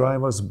would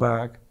drive us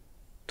back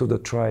to the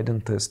tried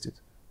and tested.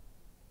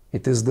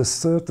 It is the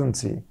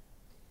certainty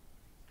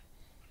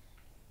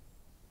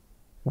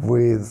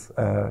with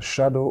a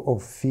shadow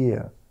of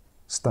fear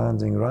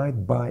standing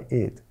right by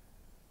it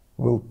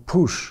will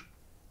push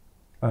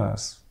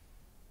us,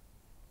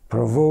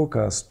 provoke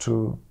us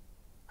to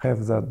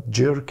have that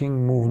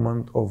jerking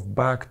movement of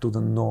back to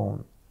the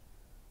known,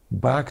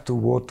 back to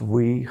what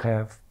we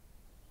have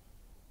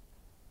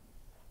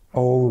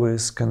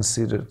always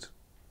considered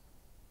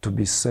to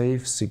be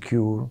safe,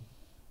 secure.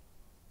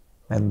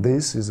 And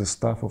this is a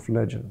stuff of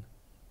legend.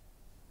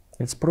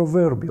 It's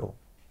proverbial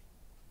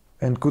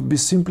and could be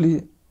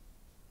simply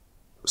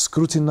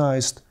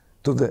scrutinized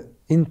to the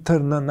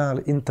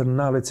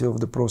internality of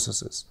the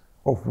processes,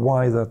 of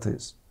why that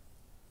is.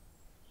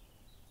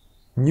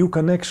 New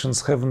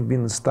connections haven't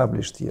been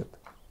established yet.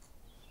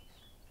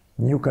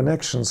 New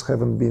connections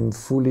haven't been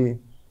fully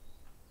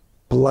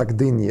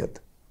plugged in yet.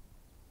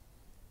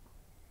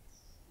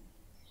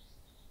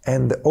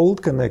 And the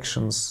old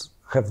connections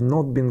have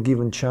not been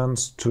given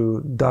chance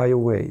to die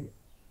away,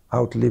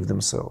 outlive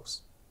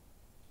themselves.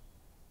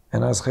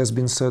 And as has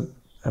been said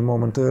a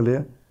moment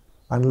earlier,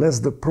 unless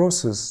the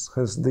process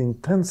has the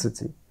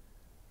intensity,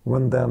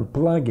 when the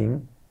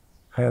unplugging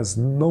has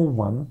no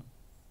one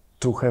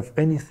to have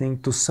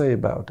anything to say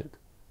about it.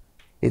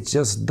 It's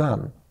just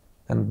done,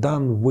 and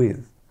done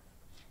with,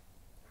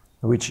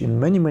 which in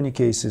many, many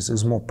cases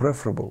is more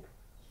preferable,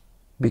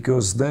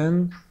 because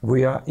then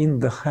we are in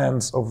the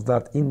hands of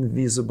that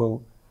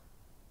invisible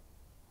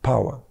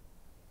power.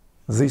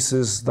 This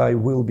is thy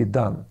will be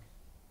done.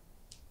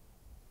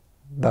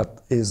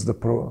 That is the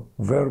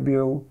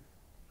proverbial,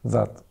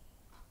 that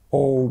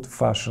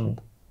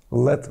old-fashioned,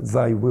 let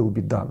thy will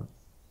be done.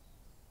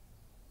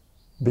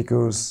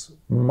 Because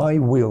my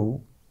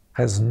will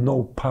has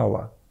no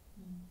power.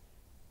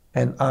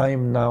 And I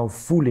am now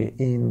fully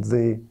in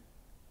the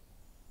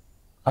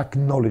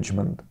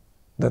acknowledgement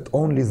that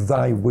only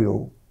thy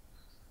will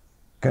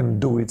can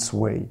do its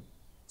way.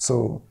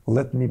 So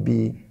let me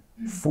be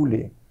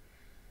fully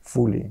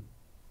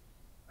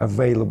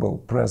available,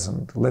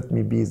 present. Let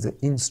me be the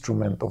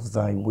instrument of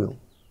thy will.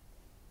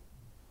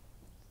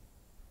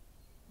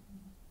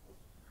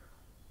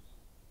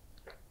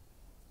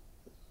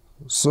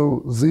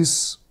 So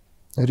this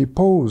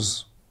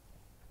repose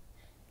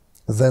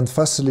then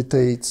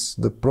facilitates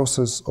the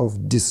process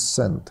of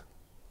descent.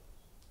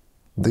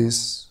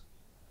 This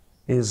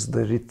is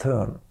the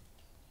return.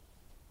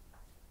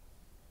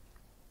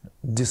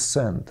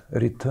 Descent,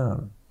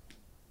 return.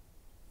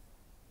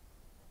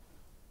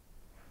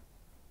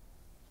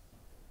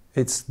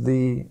 It's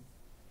the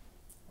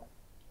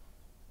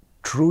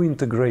true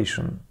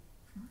integration,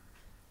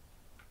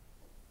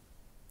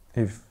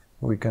 if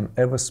we can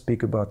ever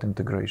speak about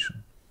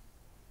integration,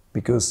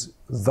 because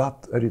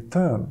that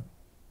return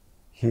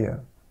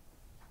here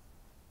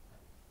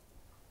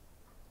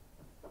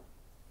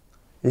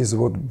is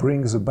what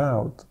brings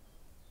about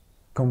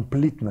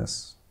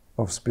completeness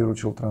of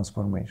spiritual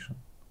transformation.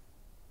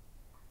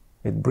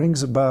 It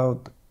brings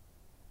about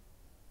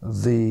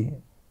the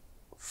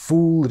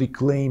full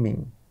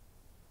reclaiming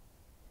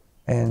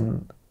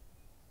and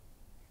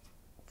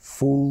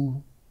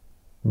full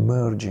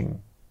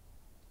merging,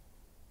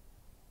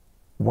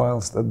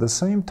 whilst at the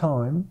same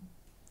time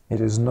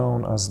it is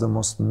known as the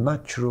most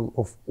natural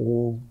of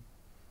all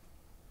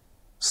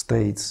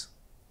states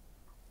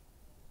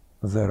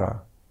there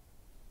are.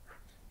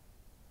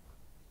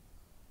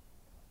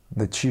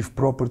 The chief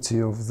property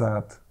of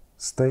that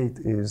state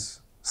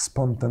is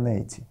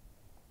spontaneity.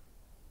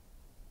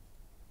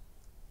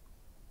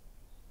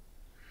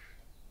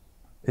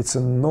 It's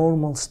a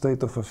normal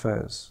state of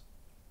affairs,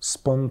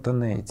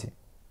 spontaneity.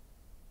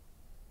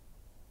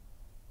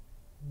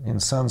 In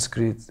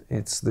Sanskrit,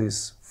 it's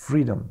this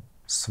freedom,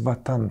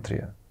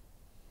 svatantriya.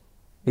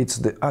 It's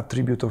the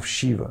attribute of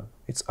Shiva.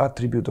 It's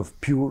attribute of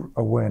pure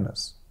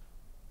awareness.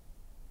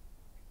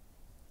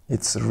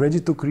 It's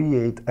ready to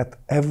create at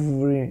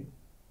every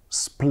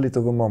split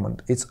of a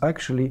moment. It's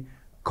actually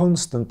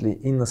constantly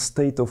in a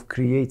state of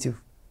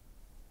creative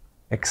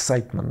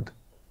excitement,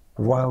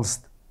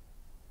 whilst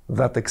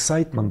that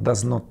excitement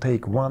does not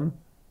take one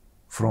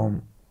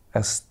from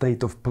a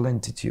state of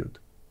plenitude.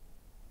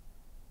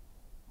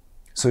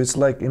 So it's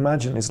like,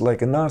 imagine it's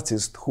like an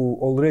artist who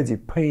already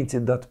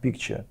painted that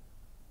picture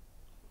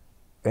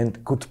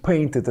and could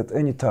paint it at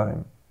any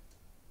time.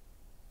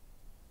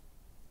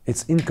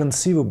 It's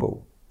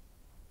inconceivable,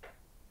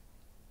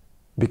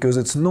 because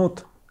it's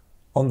not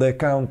on the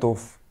account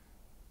of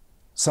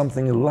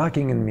something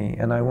lacking in me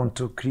and I want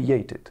to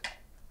create it.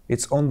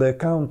 It's on the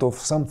account of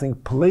something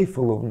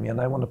playful of me and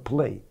I want to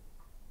play.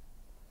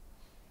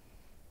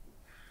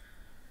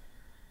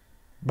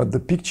 But the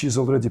picture is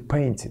already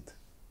painted.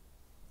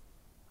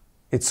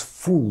 It's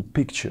full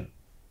picture.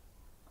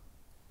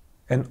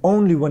 And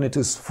only when it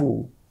is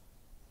full,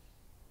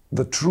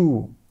 the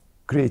true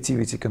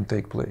creativity can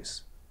take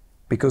place.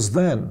 Because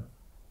then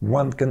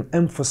one can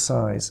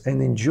emphasize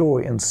and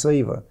enjoy and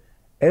savor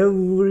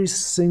every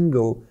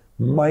single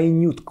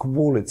minute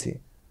quality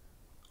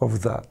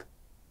of that.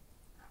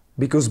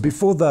 Because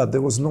before that,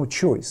 there was no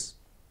choice.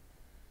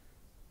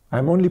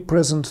 I'm only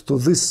present to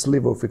this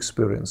sliver of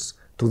experience,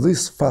 to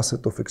this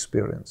facet of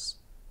experience.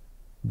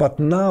 But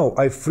now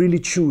I freely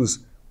choose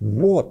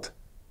what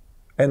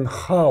and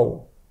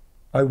how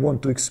I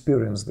want to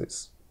experience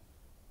this.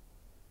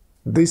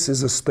 This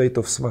is a state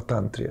of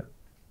svatantriya.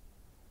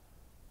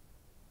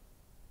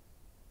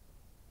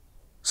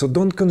 So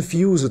don't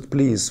confuse it,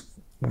 please,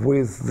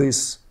 with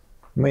this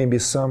maybe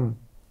some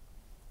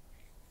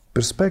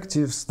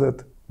perspectives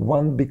that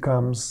one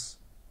becomes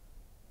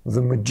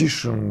the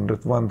magician,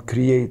 that one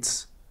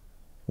creates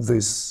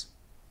this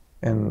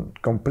and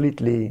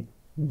completely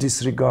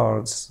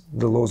disregards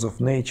the laws of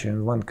nature,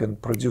 and one can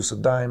produce a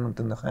diamond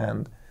in the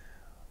hand,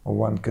 or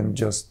one can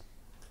just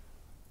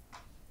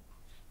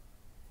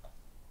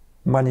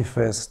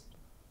manifest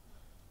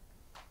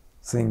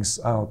things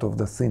out of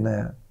the thin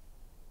air.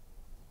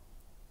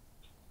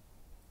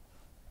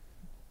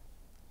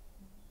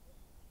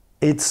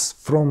 It's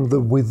from the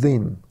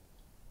within,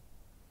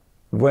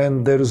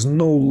 when there is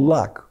no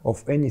lack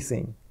of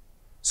anything.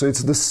 So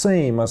it's the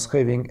same as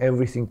having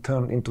everything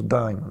turned into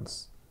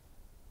diamonds.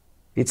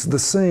 It's the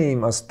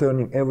same as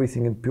turning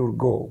everything in pure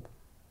gold,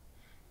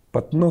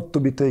 but not to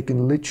be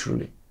taken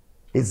literally.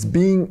 It's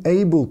being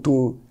able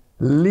to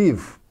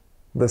live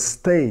the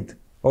state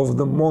of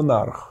the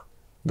monarch,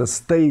 the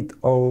state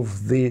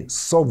of the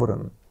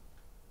sovereign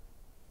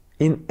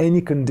in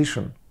any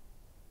condition.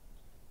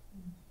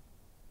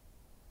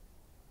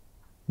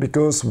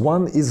 Because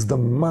one is the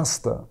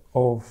master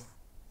of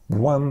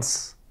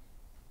one's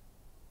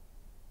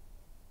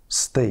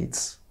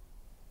states.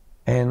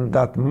 And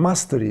that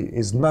mastery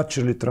is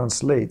naturally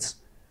translates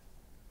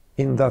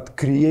in that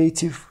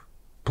creative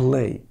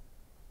play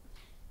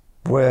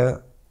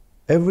where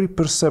every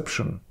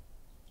perception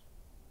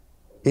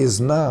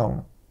is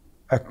now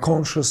a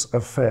conscious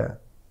affair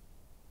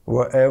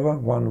wherever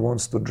one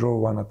wants to draw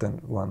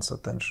one's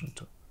attention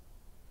to.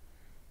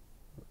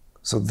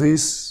 So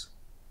this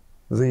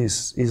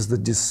is the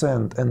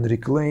descent and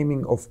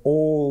reclaiming of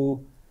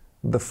all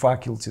the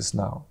faculties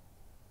now,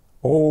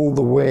 all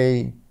the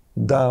way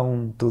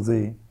down to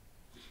the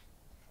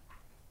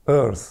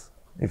earth,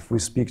 if we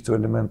speak to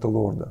elemental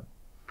order.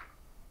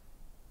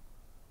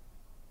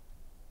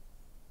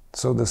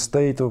 So the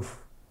state of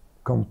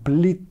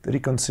complete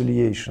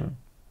reconciliation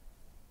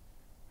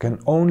can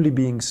only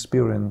be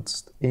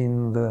experienced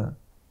in the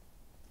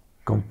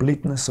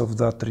completeness of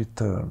that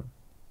return.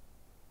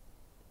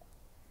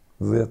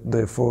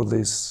 Therefore,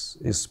 this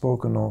is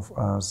spoken of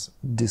as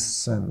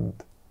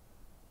descent,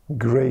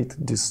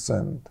 great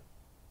descent.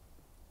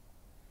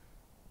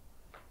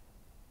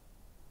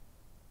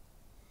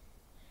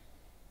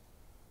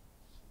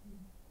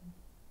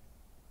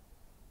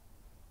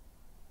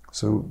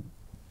 So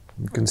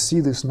you can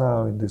see this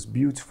now in this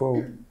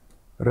beautiful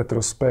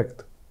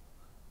retrospect.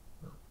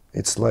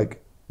 It's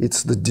like,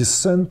 it's the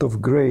descent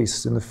of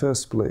grace in the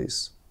first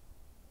place.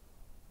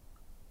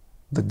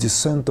 The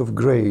descent of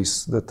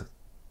grace that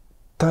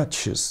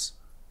touches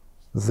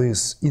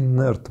this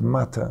inert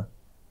matter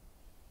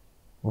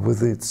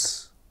with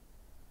its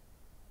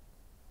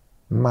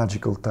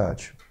magical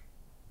touch,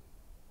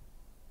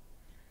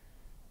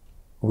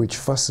 which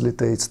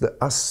facilitates the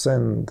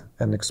ascent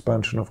and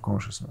expansion of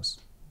consciousness.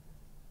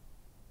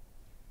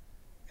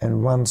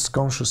 And once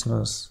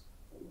consciousness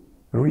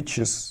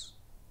reaches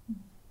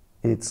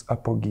its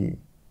apogee,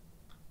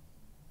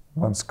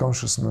 once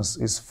consciousness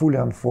is fully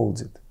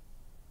unfolded,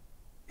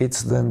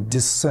 it then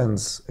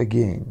descends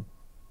again,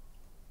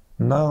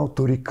 now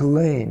to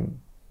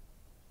reclaim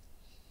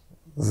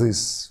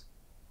this,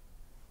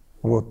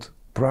 what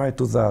prior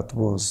to that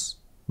was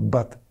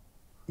but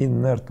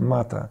inert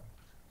matter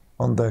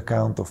on the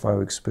account of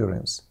our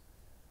experience,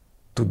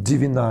 to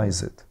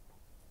divinize it.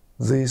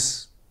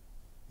 This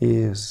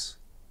is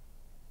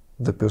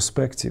the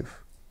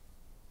perspective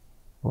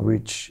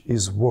which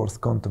is worth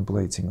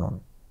contemplating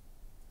on.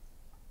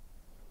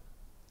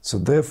 So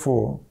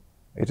therefore,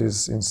 it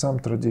is in some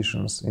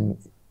traditions, in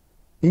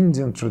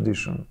Indian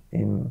tradition,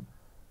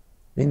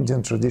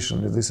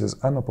 this is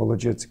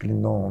unapologetically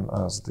known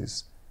as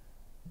this.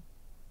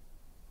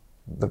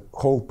 The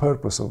whole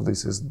purpose of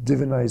this is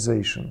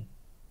divinization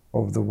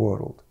of the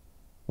world,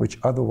 which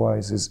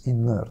otherwise is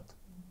inert.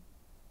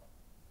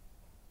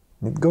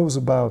 It goes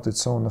about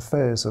its own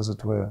affairs, as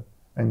it were,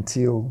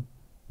 until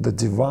the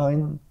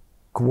divine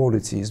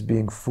quality is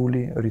being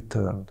fully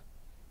returned,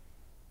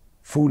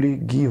 fully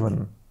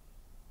given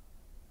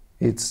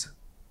its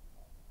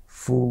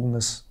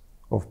fullness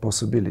of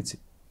possibility.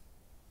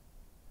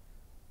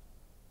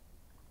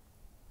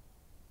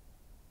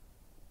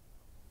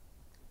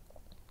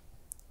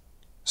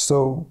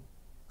 So,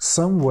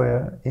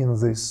 somewhere in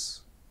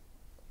this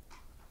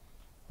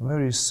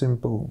very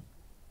simply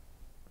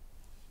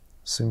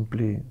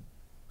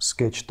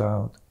sketched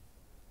out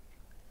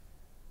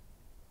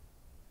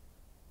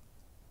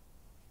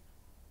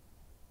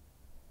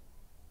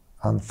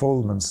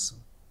unfoldments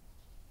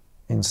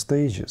in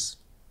stages,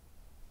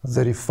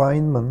 the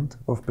refinement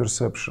of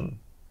perception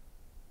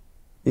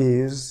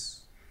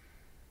is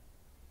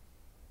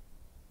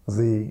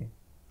the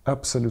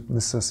absolute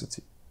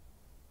necessity.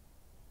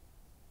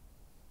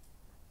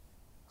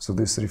 So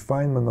this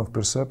refinement of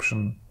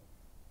perception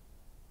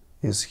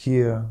is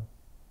here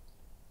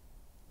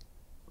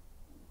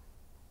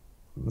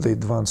the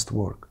advanced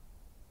work.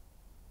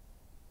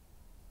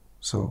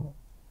 So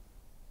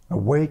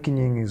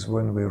awakening is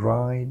when we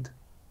ride,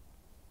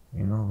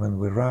 when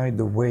we ride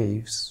the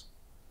waves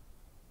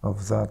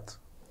of that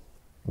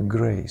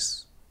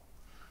grace.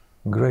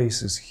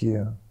 Grace is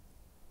here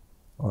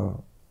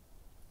on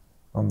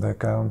the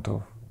account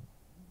of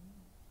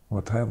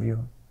what have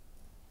you,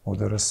 or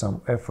there is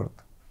some effort,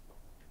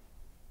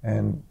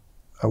 and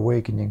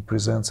awakening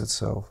presents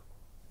itself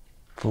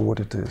for what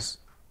it is.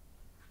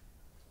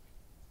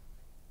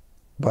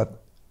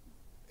 But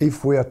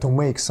if we are to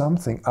make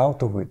something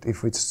out of it,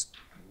 if it's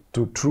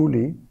to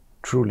truly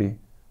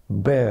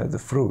bear the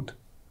fruit,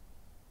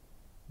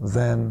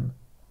 then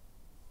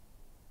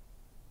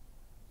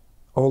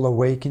all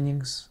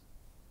awakenings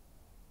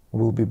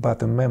will be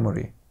but a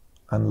memory,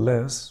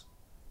 unless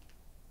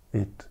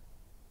it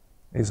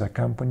is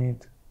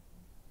accompanied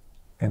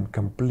and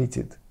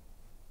completed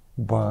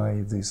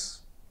by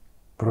these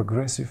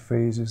progressive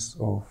phases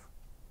of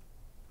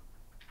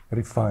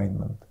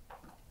refinement.